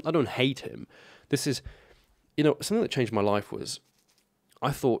 Like, I don't hate him. This is, something that changed my life was,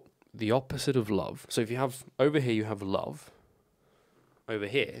 I thought the opposite of love. So if you have, over here you have love. Over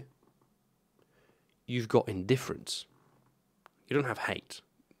here, you've got indifference. You don't have hate,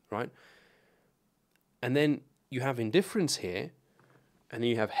 right? And then you have indifference here, and then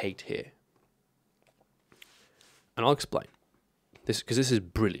you have hate here. And I'll explain this, because this is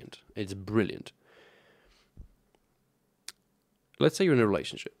brilliant. It's brilliant. Let's say you're in a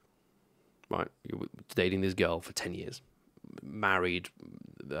relationship, right? You're dating this girl for 10 years, married,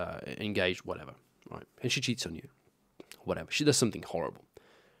 engaged, whatever, right? And she cheats on you, whatever. She does something horrible,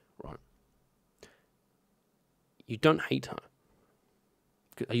 right? You don't hate her.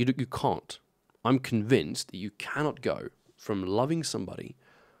 You can't. I'm convinced that you cannot go from loving somebody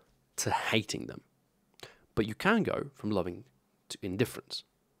to hating them. But you can go from loving to indifference,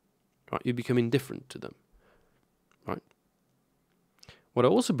 right? You become indifferent to them, right? What I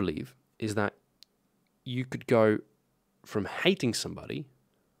also believe is that you could go from hating somebody,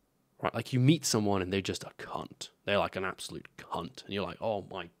 right? Like you meet someone and they're just a cunt. They're like an absolute cunt. And you're like, oh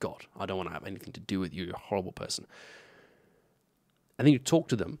my God, I don't want to have anything to do with you. You're a horrible person. And then you talk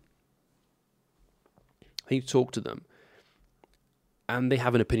to them. And they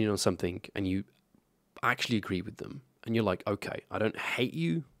have an opinion on something, and you actually agree with them, and you're like, okay, I don't hate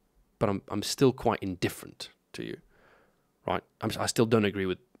you, but I'm still quite indifferent to you, right? I still don't agree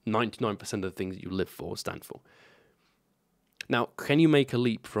with 99% of the things that you live for or stand for. Now, can you make a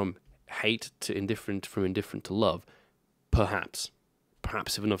leap from hate to indifferent, from indifferent to love? Perhaps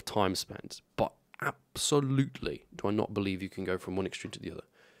if enough time spent, but absolutely do I not believe you can go from one extreme to the other.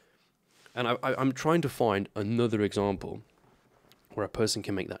 And I'm trying to find another example where a person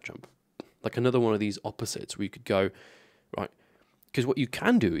can make that jump. Like another one of these opposites where you could go, right? Because what you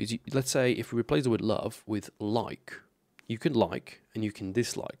can do is, let's say if we replace the word love with like, you can like and you can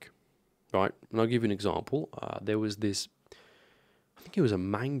dislike, right? And I'll give you an example. There was this, I think it was a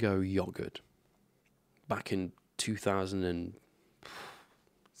mango yogurt back in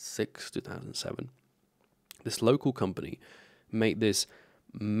 2006, 2007. This local company made this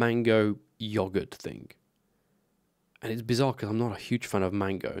mango yogurt thing. And it's bizarre because I'm not a huge fan of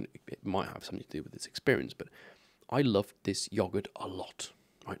mango, and it might have something to do with this experience, but I loved this yogurt a lot,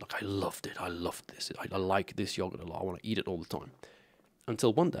 right? Like I loved it. I loved this. I like this yogurt a lot. I want to eat it all the time.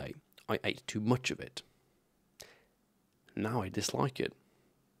 Until one day, I ate too much of it. Now I dislike it.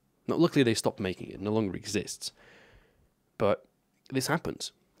 Now, luckily, they stopped making it. It no longer exists. But this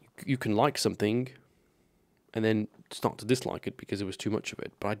happens. You can like something and then start to dislike it because it was too much of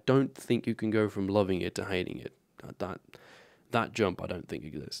it. But I don't think you can go from loving it to hating it. That jump I don't think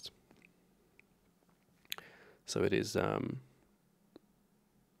exists. So it is,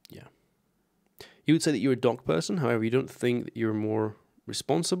 yeah. You would say that you're a dog person, however, you don't think that you're more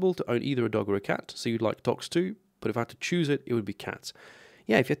responsible to own either a dog or a cat, so you'd like dogs too, but if I had to choose it, it would be cats.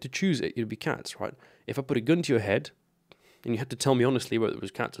 Yeah, if you had to choose it, it would be cats, right? If I put a gun to your head and you had to tell me honestly whether it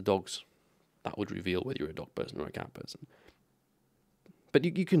was cats or dogs. That would reveal whether you're a dog person or a cat person. But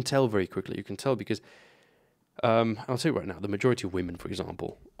you can tell very quickly. You can tell because, I'll tell you right now, the majority of women, for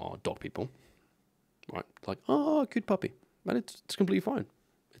example, are dog people. Right? Like, oh, cute puppy. And it's completely fine.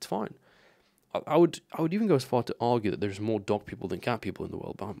 It's fine. I would even go as far to argue that there's more dog people than cat people in the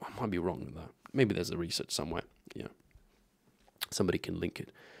world, but I might be wrong with that. Maybe there's a research somewhere. Yeah. Somebody can link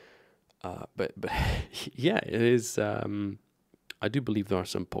it. But yeah, it is. I do believe there are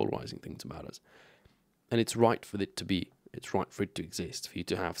some polarizing things about us, and it's right for it to be. It's right for it to exist. For you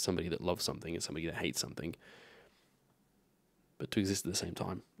to have somebody that loves something and somebody that hates something, but to exist at the same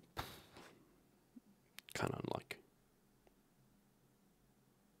time, kind of unlike.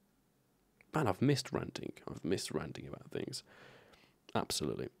 Man, I've missed ranting. I've missed ranting about things.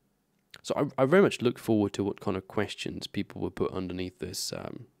 Absolutely. So I very much look forward to what kind of questions people will put underneath this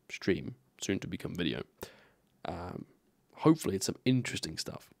stream, soon to become video. Hopefully it's some interesting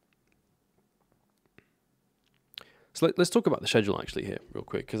stuff. So let's talk about the schedule actually here real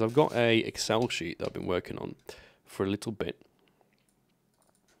quick, because I've got a Excel sheet that I've been working on for a little bit.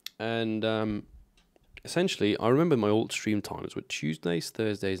 And essentially, I remember my old stream times were Tuesdays,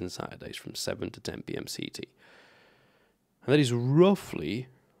 Thursdays, and Saturdays from 7 to 10 p.m. CT. And that is roughly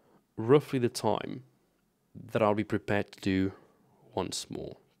the time that I'll be prepared to do once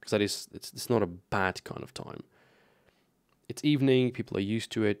more. Because it's not a bad kind of time. It's evening, people are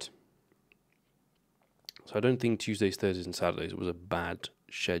used to it. So I don't think Tuesdays, Thursdays, and Saturdays was a bad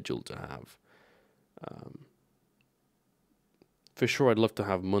schedule to have. For sure, I'd love to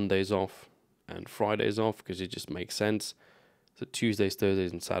have Mondays off and Fridays off because it just makes sense. So Tuesdays,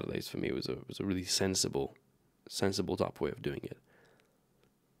 Thursdays, and Saturdays for me was a really sensible type way of doing it.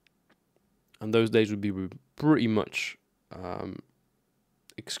 And those days would be pretty much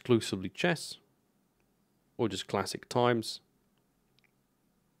exclusively chess or just classic times.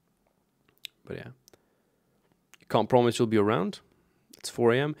 But yeah, you can't promise you'll be around. It's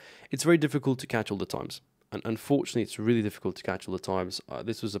 4 a.m. It's very difficult to catch all the times. And unfortunately, it's really difficult to catch all the times.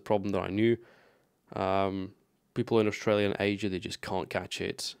 This was a problem that I knew. People in Australia and Asia, they just can't catch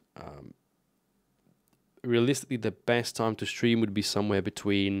it. Realistically, the best time to stream would be somewhere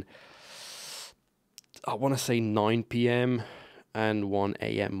between, I want to say 9 p.m. and 1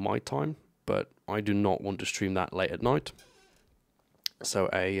 a.m. my time, but I do not want to stream that late at night. So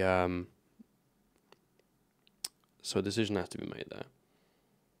a decision has to be made there.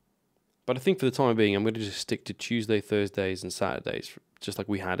 But I think for the time being, I'm going to just stick to Tuesday, Thursdays, and Saturdays, just like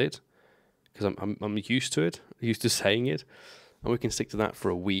we had it, because I'm used to it, used to saying it, and we can stick to that for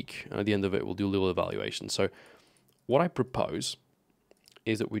a week. And at the end of it, we'll do a little evaluation. So what I propose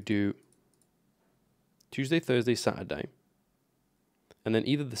is that we do Tuesday, Thursday, Saturday, and then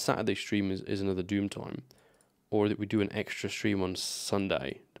either the Saturday stream is another Doom time, or that we do an extra stream on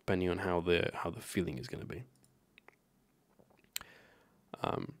Sunday, depending on how the feeling is going to be.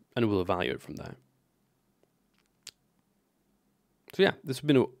 And we'll evaluate from there. So yeah, this has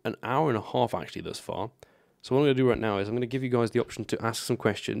been an hour and a half actually thus far. So what I'm going to do right now is I'm going to give you guys the option to ask some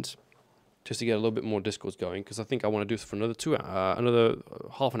questions, just to get a little bit more discourse going, because I think I want to do this for another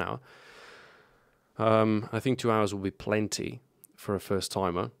half an hour. I think 2 hours will be plenty for a first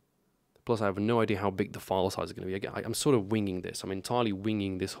timer. Plus, I have no idea how big the file size is going to be. I'm sort of winging this. I'm entirely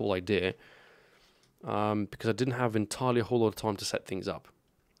winging this whole idea because I didn't have entirely a whole lot of time to set things up.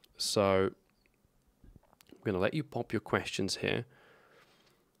 So I'm going to let you pop your questions here.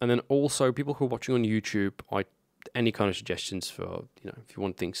 And then also, people who are watching on YouTube, any kind of suggestions for, if you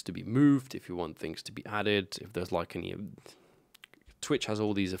want things to be moved, if you want things to be added, if there's like any... Twitch has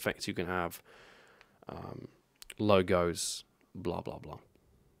all these effects you can have, logos, blah, blah, blah.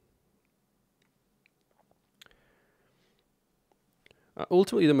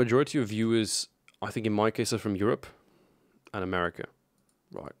 Ultimately, the majority of viewers, I think in my case, are from Europe and America,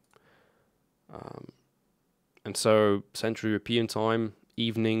 right? And so Central European time,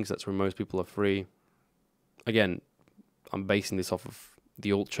 evenings, that's where most people are free. Again, I'm basing this off of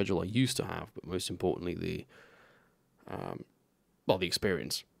the old schedule I used to have, but most importantly, the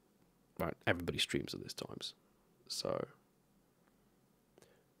experience, right? Everybody streams at these times. So,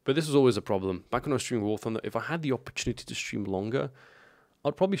 but this was always a problem. Back when I was streaming War Thunder, if I had the opportunity to stream longer,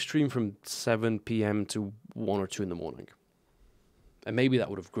 I'd probably stream from 7 p.m. to 1 or 2 in the morning. And maybe that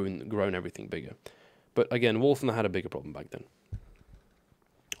would have grown everything bigger. But again, War Thunder had a bigger problem back then.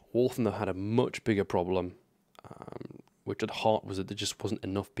 War Thunder had a much bigger problem, which at heart was that there just wasn't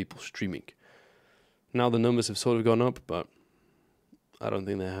enough people streaming. Now the numbers have sort of gone up, but I don't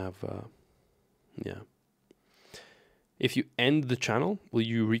think they have, yeah. If you end the channel, will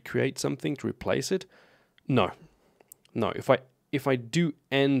you recreate something to replace it? No. No, if I do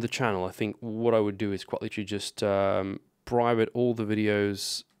end the channel, I think what I would do is quite literally just private all the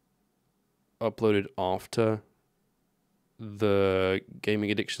videos uploaded after the gaming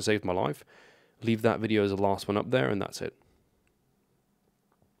addiction saved my life. Leave that video as the last one up there, and that's it.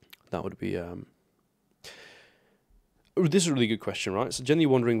 That would be this is a really good question, right? So generally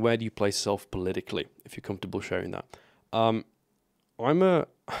wondering, where do you place yourself politically, if you're comfortable sharing that.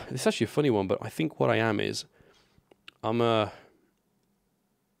 It's actually a funny one, but I think what I am is I'm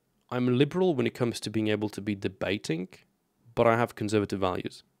liberal when it comes to being able to be debating, but I have conservative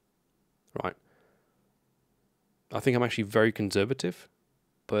values, right? I think I'm actually very conservative,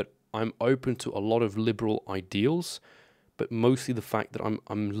 but I'm open to a lot of liberal ideals, but mostly the fact that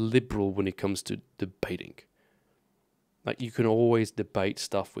I'm liberal when it comes to debating. Like, you can always debate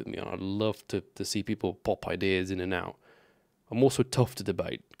stuff with me, and I'd love to see people pop ideas in and out. I'm also tough to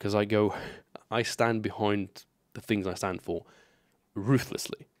debate because I stand behind the things I stand for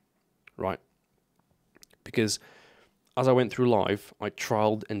ruthlessly, right? Because as I went through life, I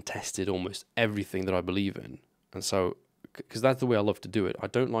trialed and tested almost everything that I believe in. And so, because that's the way I love to do it. I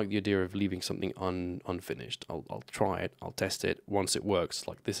don't like the idea of leaving something unfinished. I'll try it, I'll test it. Once it works,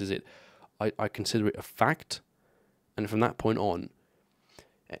 like, this is it. I consider it a fact. And from that point on,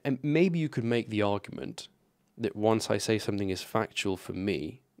 and maybe you could make the argument that once I say something is factual for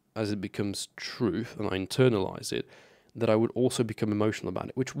me, as it becomes truth and I internalize it, that I would also become emotional about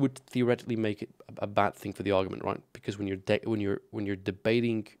it, which would theoretically make it a bad thing for the argument, right? Because when you're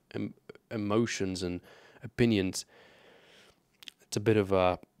debating emotions and opinions, it's a bit of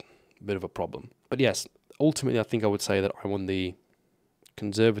a problem. But yes, ultimately, I think I would say that I'm on the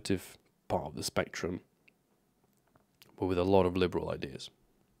conservative part of the spectrum, but with a lot of liberal ideas,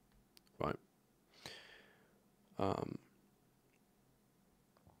 right?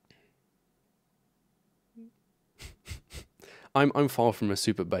 I'm far from a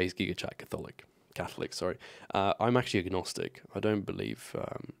super base GigaChat Catholic. Sorry, I'm actually agnostic. I don't believe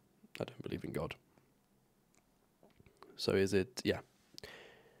in God. So is it? Yeah.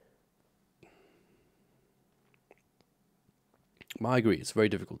 I agree. It's very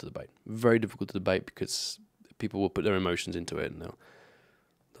difficult to debate. Very difficult to debate because people will put their emotions into it, and they'll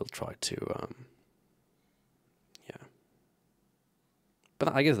try to yeah.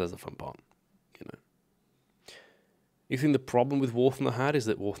 But I guess that's the fun part, you know. You think the problem with War Thunder had is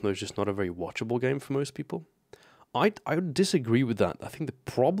that War Thunder is just not a very watchable game for most people? I would disagree with that. I think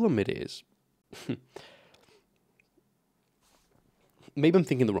the problem it is, maybe I'm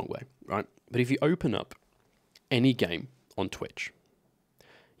thinking the wrong way, right? But if you open up any game on Twitch,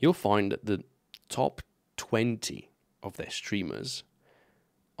 you'll find that the top 20 of their streamers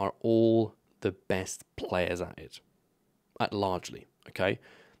are all the best players at it, largely, okay?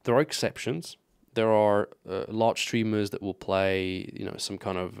 There are exceptions. There are large streamers that will play, some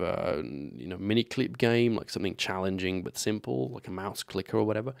kind of, mini clip game, like something challenging but simple, like a mouse clicker or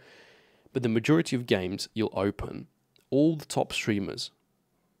whatever. But the majority of games you'll open, all the top streamers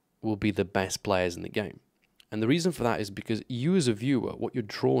will be the best players in the game. And the reason for that is because you as a viewer, what you're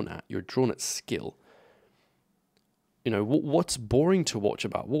drawn at skill. What's boring to watch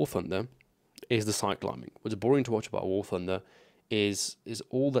about War Thunder is the side climbing. What's boring to watch about War Thunder is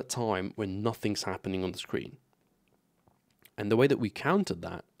all that time when nothing's happening on the screen. And the way that we countered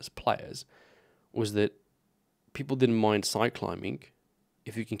that as players was that people didn't mind side climbing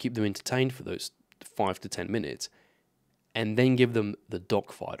if you can keep them entertained for those 5 to 10 minutes and then give them the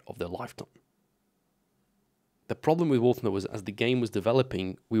dogfight of their lifetime. The problem with War Thunder was, as the game was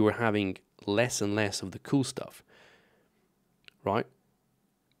developing, we were having less and less of the cool stuff, right?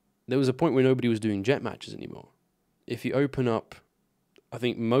 There was a point where nobody was doing jet matches anymore. If you open up, I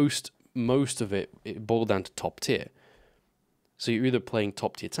think most of it boiled down to top tier. So you're either playing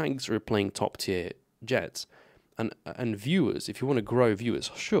top tier tanks or you're playing top tier jets. And viewers, if you want to grow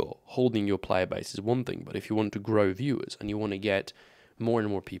viewers, sure, holding your player base is one thing, but if you want to grow viewers and you want to get more and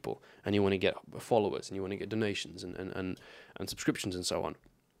more people, and you want to get followers, and you want to get donations and subscriptions and so on,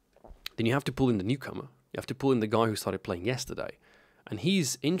 then you have to pull in the newcomer. You have to pull in the guy who started playing yesterday. And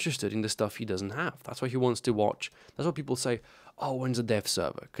he's interested in the stuff he doesn't have. That's why he wants to watch. That's why people say, oh, when's a dev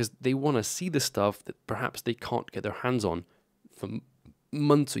server? Because they want to see the stuff that perhaps they can't get their hands on for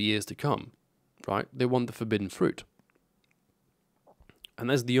months or years to come, right? They want the forbidden fruit. And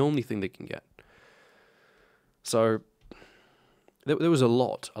that's the only thing they can get. So there was a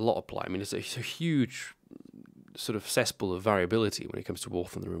lot of play. I mean, it's a huge sort of cesspool of variability when it comes to War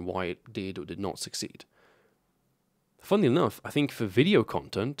Thunder and why it did or did not succeed. Funnily enough, I think for video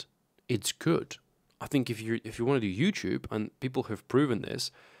content, it's good. I think if you want to do YouTube, and people have proven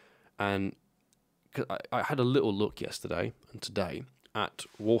this, and 'cause I had a little look yesterday and today at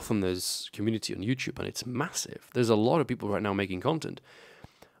War Thunder's community on YouTube, and it's massive. There's a lot of people right now making content.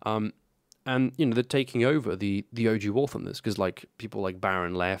 And, you know, they're taking over the OG War Thunders, because, like, people like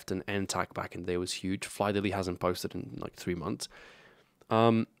Baron left, and NTAC back in the day was huge. Flydilly hasn't posted in, like, 3 months.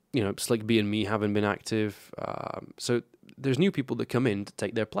 You know, Slick B and me haven't been active. So there's new people that come in to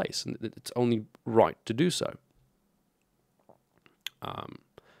take their place, and it's only right to do so.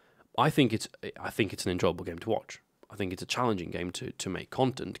 I think it's an enjoyable game to watch. I think it's a challenging game to make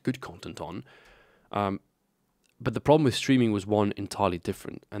good content on. But the problem with streaming was one entirely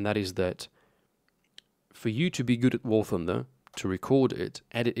different, and that is that for you to be good at War Thunder, to record it,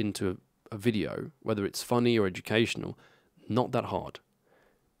 edit into a video, whether it's funny or educational, not that hard.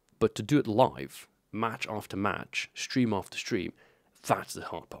 But to do it live, match after match, stream after stream, that's the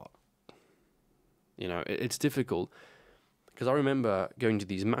hard part. You know, it's difficult, because I remember going to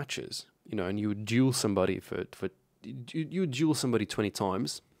these matches, you know, and you would duel somebody you would duel somebody 20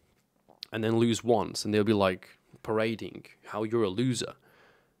 times, and then lose once, and they'll be like parading how you're a loser,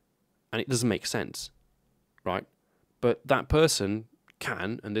 and it doesn't make sense, right? But that person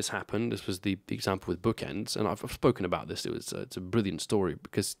can, and this happened. This was the example with Bookends, and I've spoken about this. It's a brilliant story,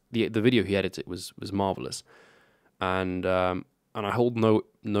 because the video he edited was marvelous, and I hold no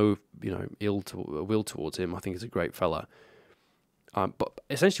ill will towards him. I think he's a great fella. But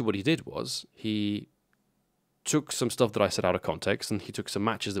essentially what he did was he took some stuff that I said out of context, and he took some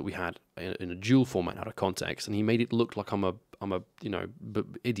matches that we had in a duel format out of context, and he made it look like I'm a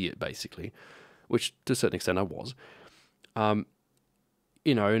idiot, basically, which to a certain extent I was.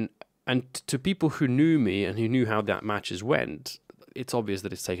 You know, and to people who knew me and who knew how that matches went, it's obvious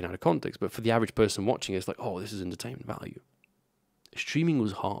that it's taken out of context. But for the average person watching, it's like, oh, this is entertainment value. Streaming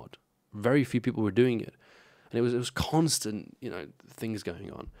was hard. Very few people were doing it. And it was constant, you know, things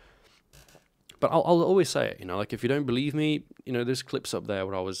going on. But I'll always say it, you know, like, if you don't believe me, you know, there's clips up there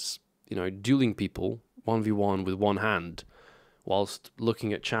where I was, you know, dueling people 1v1 with one hand whilst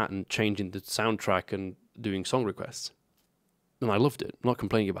looking at chat and changing the soundtrack and doing song requests. And I loved it. I'm not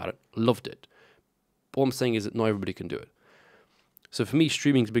complaining about it. Loved it. All I'm saying is that not everybody can do it. So for me,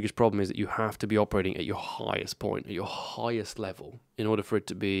 streaming's biggest problem is that you have to be operating at your highest point, at your highest level, in order for it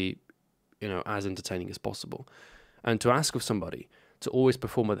to be, you know, as entertaining as possible. And to ask of somebody to always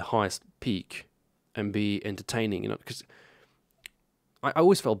perform at the highest peak and be entertaining, you know, because I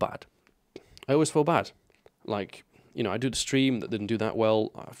always felt bad. I always felt bad. Like, you know, I did a stream that didn't do that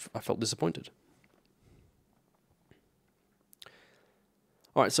well. I felt disappointed.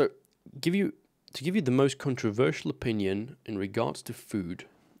 All right, so to give you the most controversial opinion in regards to food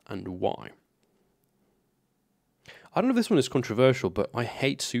and why. I don't know if this one is controversial, but I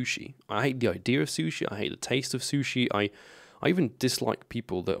hate sushi. I hate the idea of sushi. I hate the taste of sushi. I even dislike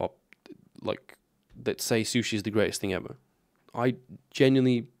people that are like that say sushi is the greatest thing ever. I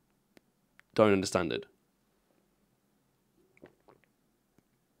genuinely don't understand it.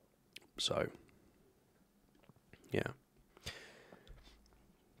 So, yeah.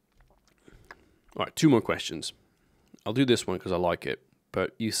 All right, 2 more questions. I'll do this one because I like it.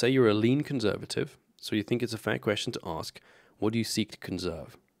 But you say you're a lean conservative, so you think it's a fair question to ask, what do you seek to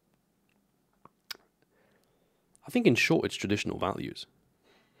conserve? I think in short, it's traditional values.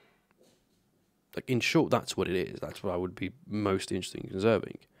 Like, in short, that's what it is. That's what I would be most interested in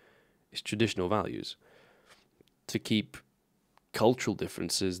conserving. It's traditional values. To keep cultural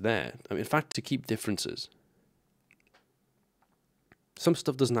differences there. I mean, in fact, to keep differences. Some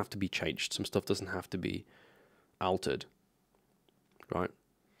stuff doesn't have to be changed. Some stuff doesn't have to be altered. Right?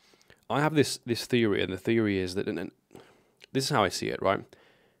 I have this theory, and the theory is that, and this is how I see it, right?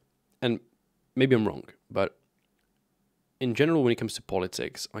 And maybe I'm wrong, but in general, when it comes to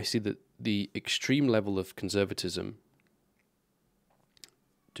politics, I see that the extreme level of conservatism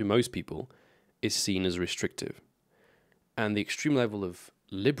to most people is seen as restrictive. And the extreme level of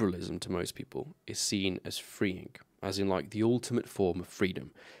liberalism to most people is seen as freeing, as in like the ultimate form of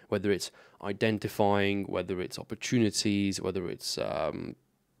freedom, whether it's identifying, whether it's opportunities, whether it's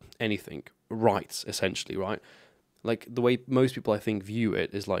anything, rights, essentially, right? Like the way most people, I think, view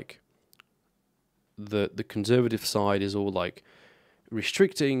it is like the conservative side is all like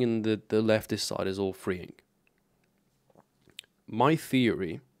restricting and the leftist side is all freeing. My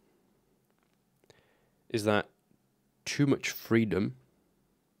theory is that too much freedom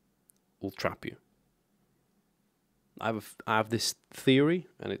will trap you. I have this theory,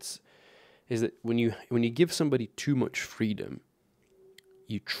 and is that when you give somebody too much freedom,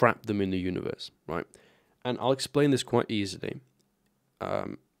 you trap them in the universe, right? And I'll explain this quite easily.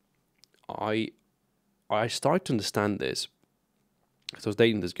 I started to understand this because I was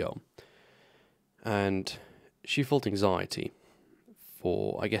dating this girl, And she felt anxiety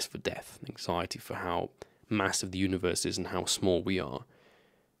for, I guess, for death, anxiety for how massive the universe is and how small we are.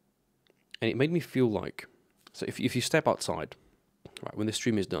 And it made me feel like, so if you step outside, right, when the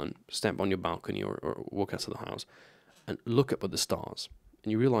stream is done, step on your balcony or walk outside the house and look up at the stars,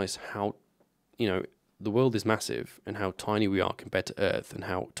 and you realize how, the world is massive and how tiny we are compared to Earth, and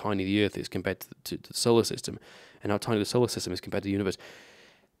how tiny the Earth is compared to the solar system, and how tiny the solar system is compared to the universe.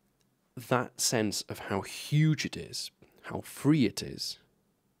 That sense of how huge it is, how free it is,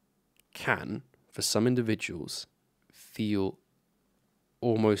 can, for some individuals, feel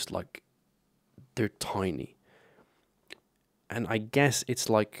almost like they're tiny. And I guess it's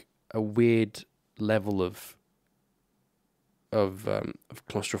like a weird level of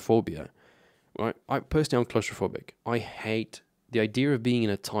claustrophobia, right? I personally am claustrophobic. I hate the idea of being in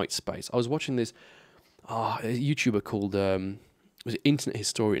a tight space. I was watching this a YouTuber called was it Internet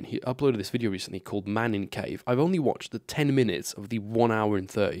Historian. He uploaded this video recently called Man in Cave. I've only watched the 10 minutes of the 1 hour and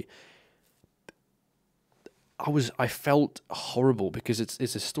 30. I felt horrible because it's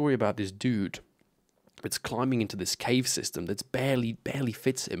a story about this dude that's climbing into this cave system that's barely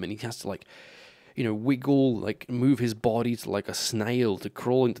fits him, and he has to like, wiggle, like move his body to like a snail to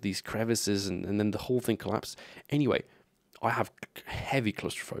crawl into these crevices, and then the whole thing collapses. Anyway, I have heavy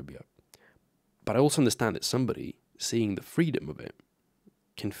claustrophobia, but I also understand that somebody seeing the freedom of it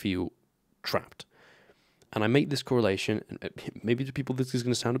can feel trapped. And I make this correlation, and maybe to people this is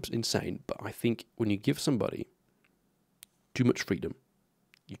going to sound insane, but I think when you give somebody too much freedom,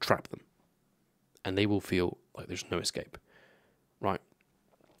 you trap them, and they will feel like there's no escape, right?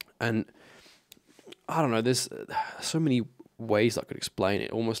 And I don't know, there's so many ways I could explain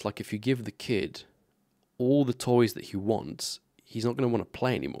it. Almost like if you give the kid all the toys that he wants, he's not going to want to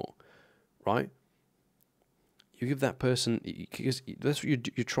play anymore, right? You give that person, because that's what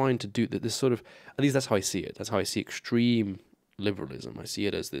you're trying to do. That this sort of, at least that's how I see it. That's how I see extreme liberalism. I see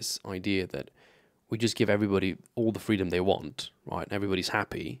it as this idea that we just give everybody all the freedom they want, right? Everybody's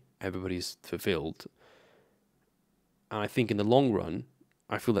happy, everybody's fulfilled. And I think in the long run,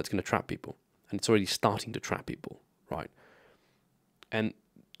 I feel that's going to trap people. And it's already starting to trap people, right? And,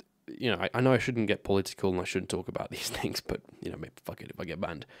 I know I shouldn't get political and I shouldn't talk about these things, but, maybe fuck it if I get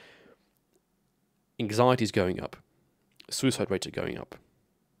banned. Anxiety is going up. Suicide rates are going up.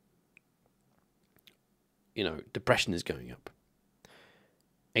 Depression is going up.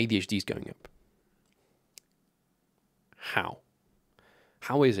 ADHD is going up. How?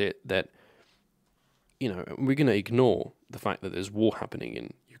 How is it that, we're going to ignore the fact that there's war happening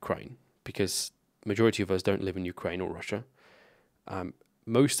in Ukraine, because majority of us don't live in Ukraine or Russia.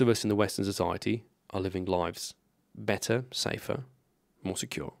 Most of us in the Western society are living lives better, safer, more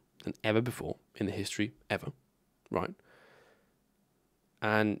secure than ever before in the history ever, right?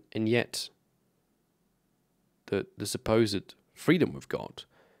 And yet, the supposed freedom we've got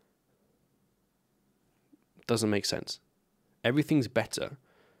doesn't make sense. Everything's better,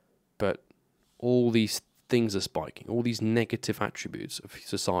 but all these things are spiking. All these negative attributes of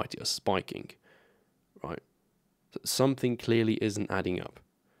society are spiking, right? Something clearly isn't adding up.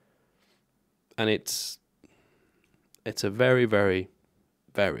 And it's a very, very,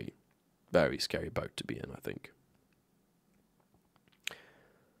 very, very scary boat to be in, I think.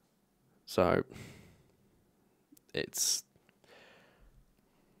 So,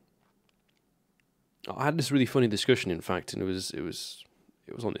 I had this really funny discussion, in fact, and it was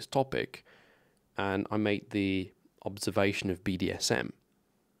on this topic, and I made the observation of BDSM,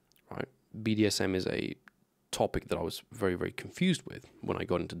 right? BDSM is a topic that I was very, very confused with when I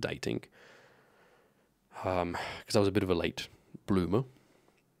got into dating, because I was a bit of a late bloomer,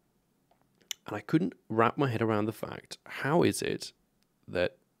 and I couldn't wrap my head around the fact, how is it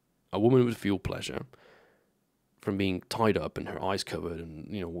that a woman would feel pleasure from being tied up and her eyes covered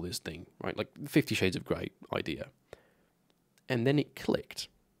and, all this thing, right? Like 50 Shades of Grey idea. And then it clicked.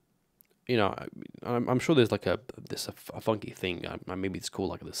 I'm sure there's like a funky thing. Maybe it's called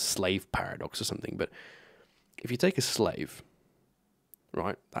like the slave paradox or something. But if you take a slave,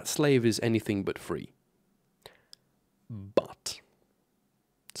 right, that slave is anything but free. But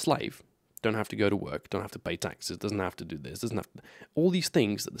slave don't have to go to work, don't have to pay taxes, doesn't have to do this, doesn't have to, all these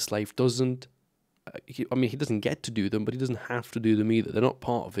things that the slave doesn't. He doesn't get to do them, but he doesn't have to do them either. They're not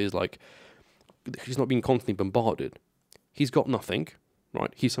part of his, he's not being constantly bombarded. He's got nothing,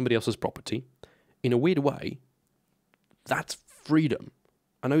 right? He's somebody else's property. In a weird way, that's freedom.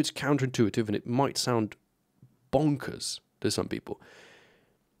 I know it's counterintuitive and it might sound bonkers to some people,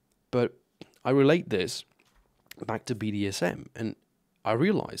 but I relate this back to BDSM, and I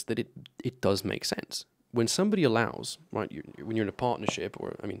realized that it does make sense. when somebody allows, right, when you're in a partnership,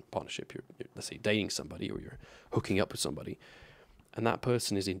 or I mean, partnership, you're, let's say, dating somebody, or you're hooking up with somebody, and that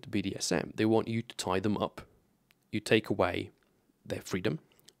person is into BDSM, they want you to tie them up. You take away their freedom,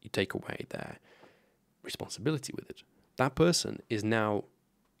 you take away their responsibility with it. That person is now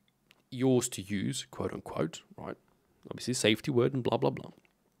yours to use, quote unquote, right? Obviously, safety word and blah, blah, blah.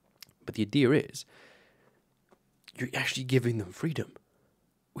 But the idea is, you're actually giving them freedom,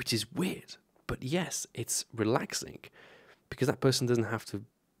 which is weird. But yes, it's relaxing because that person doesn't have to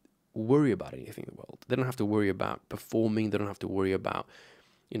worry about anything in the world. They don't have to worry about performing. They don't have to worry about,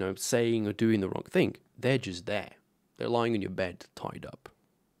 saying or doing the wrong thing. They're just there. They're lying on your bed, tied up.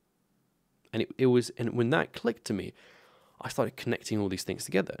 And and when that clicked to me, I started connecting all these things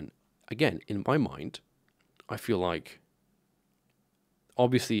together. And again, in my mind, I feel like,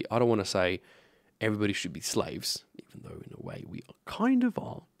 obviously, I don't want to say everybody should be slaves, even though in a way we kind of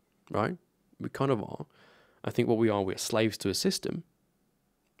are, right? We kind of are. I think what we're slaves to a system.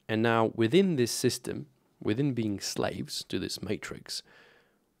 And now within this system, within being slaves to this matrix,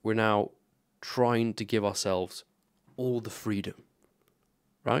 we're now trying to give ourselves all the freedom,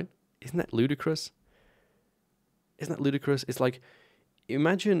 right? Isn't that ludicrous? Isn't that ludicrous? It's like,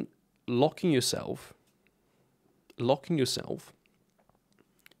 imagine locking yourself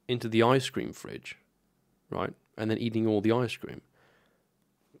into the ice cream fridge, right? And then eating all the ice cream.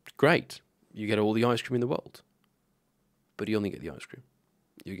 Great. You get all the ice cream in the world. But you only get the ice cream.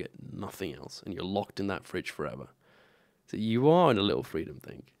 You get nothing else. And you're locked in that fridge forever. So you are in a little freedom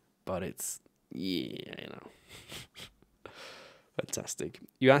thing. But it's, Fantastic.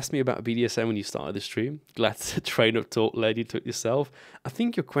 You asked me about BDSM when you started the stream. Glad the train of thought led you to it yourself. I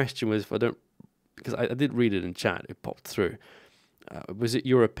think your question was, because I did read it in chat, it popped through. Was it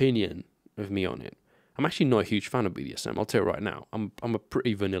your opinion of me on it? I'm actually not a huge fan of BDSM. I'll tell you right now. I'm a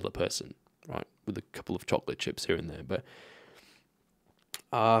pretty vanilla person, right, with a couple of chocolate chips here and there. But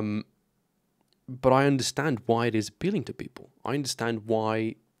I understand why it is appealing to people. I understand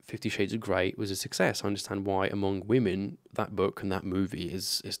why 50 Shades of Grey was a success. I understand why among women that book and that movie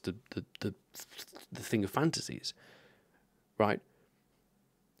is the thing of fantasies, right?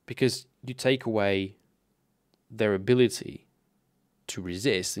 Because you take away their ability to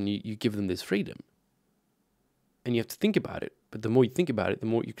resist and you give them this freedom. And you have to think about it. But the more you think about it, the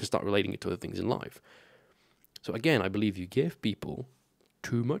more you can start relating it to other things in life. So again, I believe you give people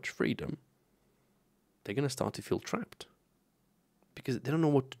too much freedom, they're going to start to feel trapped. Because they don't know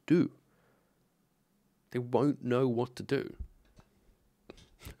what to do. They won't know what to do.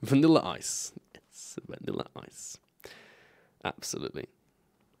 Vanilla ice. Yes, vanilla ice. Absolutely.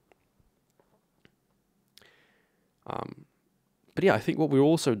 But yeah, I think what we've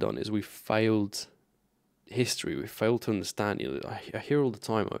also done is we've failed history. We've failed to understand. I hear all the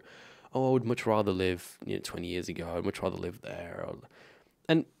time, I would much rather live 20 years ago. I'd much rather live there.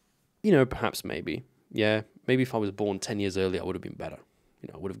 And, perhaps maybe. Yeah, maybe if I was born 10 years earlier, I would have been better.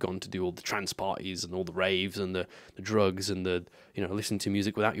 I would have gone to do all the trance parties and all the raves and the drugs and listen to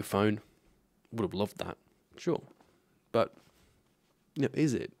music without your phone. Would have loved that, sure. But,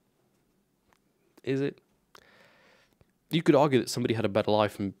 is it? Is it? You could argue that somebody had a better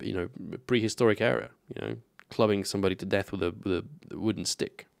life in, prehistoric era, clubbing somebody to death with a wooden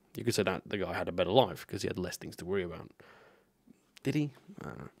stick. You could say that the guy had a better life because he had less things to worry about. Did he? I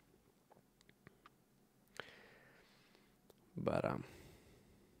don't know. But,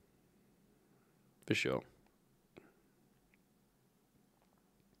 for sure.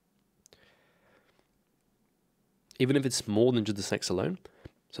 Even if it's more than just the sex alone,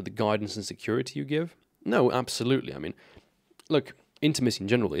 so the guidance and security you give, no, absolutely. I mean, look, intimacy in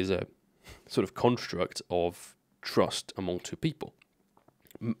general is a sort of construct of trust among two people,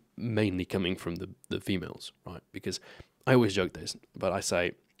 mainly coming from the females, right? Because I always joke this, but I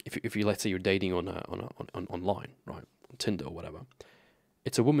say, if you let's say you're dating on online, right, on Tinder or whatever,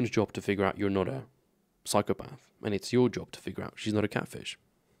 it's a woman's job to figure out you're not a psychopath, and it's your job to figure out she's not a catfish.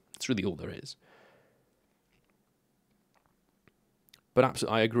 It's really all there is. But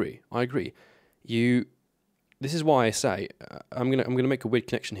absolutely, I agree. This is why I say I'm gonna make a weird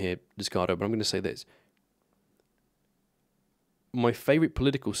connection here, Descardo, but I'm gonna say this. My favorite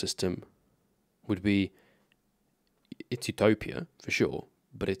political system would be, it's utopia for sure,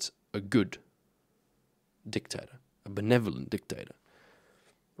 but it's a good dictator, a benevolent dictator,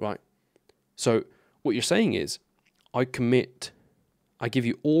 right? So what you're saying is, I give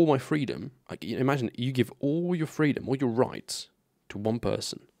you all my freedom. Imagine you give all your freedom, all your rights to one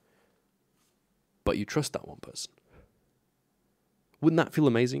person, but you trust that one person. Wouldn't that feel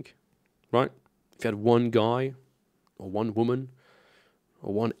amazing, right? If you had one guy or one woman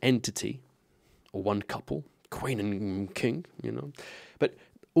or one entity or one couple, queen and king, you know. But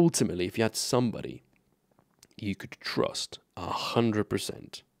ultimately, if you had somebody you could trust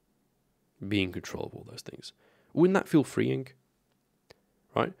 100% be in control of all those things, wouldn't that feel freeing?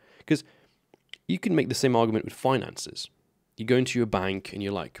 Right? Because you can make the same argument with finances. You go into your bank and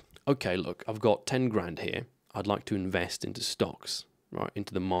you're like, okay, look, I've got 10 grand here. I'd like to invest into stocks, right,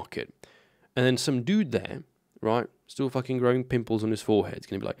 into the market. And then some dude there, right, still fucking growing pimples on his forehead, is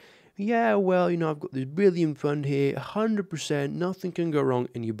going to be like, yeah, well, you know, I've got this brilliant fund here, 100%, nothing can go wrong.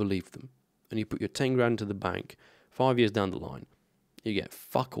 And you believe them. And you put your 10 grand into the bank, 5 years down the line, you get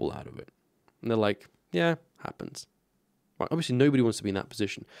fuck all out of it. And they're like, yeah, happens. Right? Obviously, nobody wants to be in that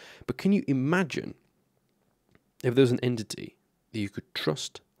position. But can you imagine if there was an entity that you could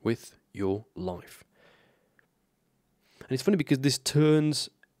trust with your life? And it's funny because this turns...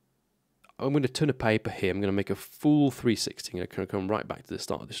 I'm going to turn a paper here. I'm going to make a full 360. I'm going to come right back to the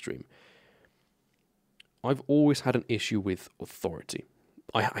start of the stream. I've always had an issue with authority.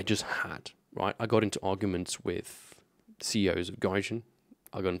 I just had, right? I got into arguments with CEOs of Gaijin.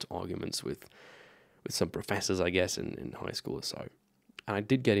 I got into arguments with some professors, I guess, in high school or so. And I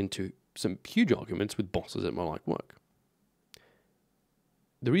did get into some huge arguments with bosses at my like work.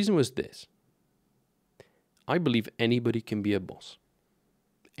 The reason was this. I believe anybody can be a boss.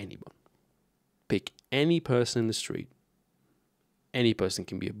 Anyone. Pick any person in the street. Any person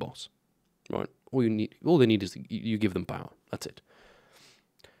can be a boss, right? All they need is you give them power. That's it.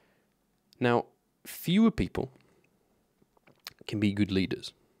 Now, fewer people can be good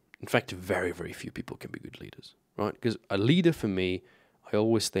leaders. In fact, very, very few people can be good leaders, right? Because a leader for me, I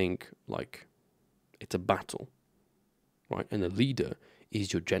always think like it's a battle, right? And the leader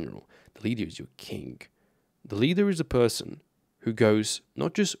is your general. The leader is your king. The leader is a person who goes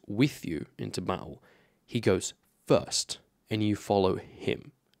not just with you into battle, he goes first and you follow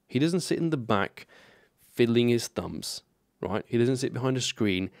him. He doesn't sit in the back fiddling his thumbs, right? He doesn't sit behind a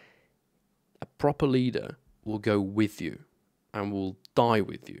screen. A proper leader will go with you and will die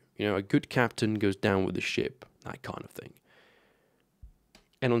with you. You know, a good captain goes down with the ship, that kind of thing.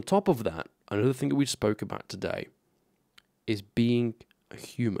 And on top of that, another thing that we spoke about today is being a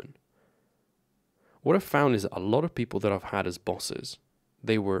human. What I've found is that a lot of people that I've had as bosses,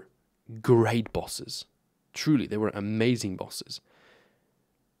 they were great bosses. Truly, they were amazing bosses.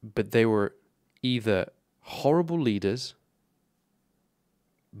 But they were either horrible leaders,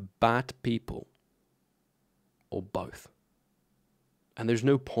 bad people, or both. And there's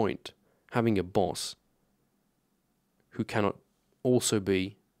no point having a boss who cannot also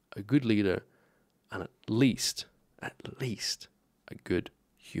be a good leader and at least a good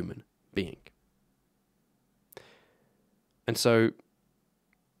human being. And so,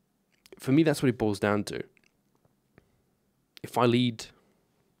 for me, that's what it boils down to. If I lead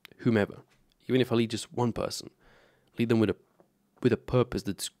whomever, even if I lead just one person, lead them with a purpose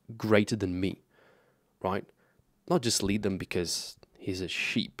that's greater than me, right? Not just lead them because he's a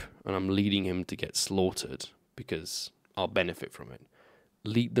sheep and I'm leading him to get slaughtered because I'll benefit from it.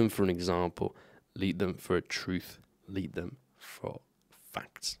 Lead them for an example, lead them for a truth, lead them for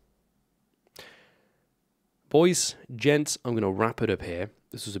facts. Boys, gents, I'm going to wrap it up here.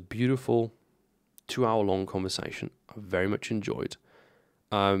 This was a beautiful 2-hour-long conversation. I very much enjoyed.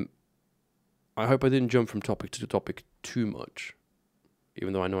 I hope I didn't jump from topic to topic too much,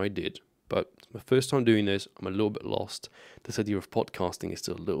 even though I know I did. But it's my first time doing this. I'm a little bit lost. This idea of podcasting is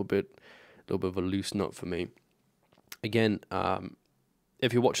still a little bit of a loose nut for me. Again,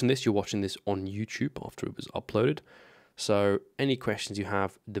 if you're watching this on YouTube after it was uploaded. So any questions you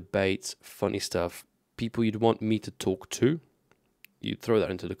have, debates, funny stuff, people you'd want me to talk to, you throw that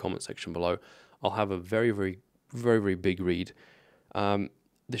into the comment section below. I'll have a very, very, very, very big read.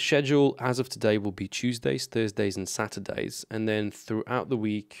 The schedule as of today will be Tuesdays, Thursdays, and Saturdays. And then throughout the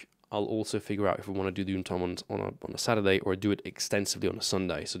week, I'll also figure out if we want to do time on a Saturday or do it extensively on a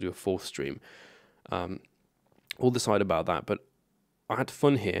Sunday. So do a 4th stream. We'll decide about that. But I had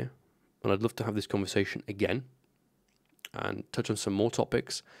fun here, and I'd love to have this conversation again and touch on some more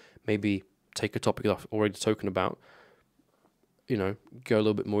topics. Maybe take a topic that I've already spoken about, you know, go a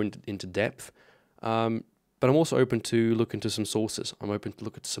little bit more into depth. But I'm also open to look into some sources. I'm open to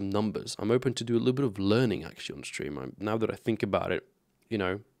look at some numbers. I'm open to do a little bit of learning actually on stream. Now that I think about it, you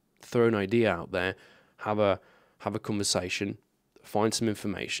know, throw an idea out there, have a conversation, find some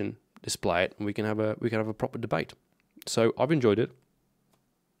information, display it, and we can have a proper debate. So I've enjoyed it.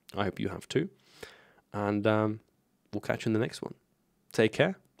 I hope you have too. And we'll catch you in the next one. Take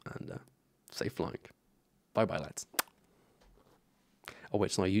care and safe flying. Bye-bye, lads. Oh, wait,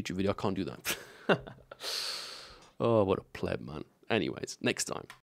 it's not a YouTube video. I can't do that. Oh, what a pleb, man. Anyways, next time.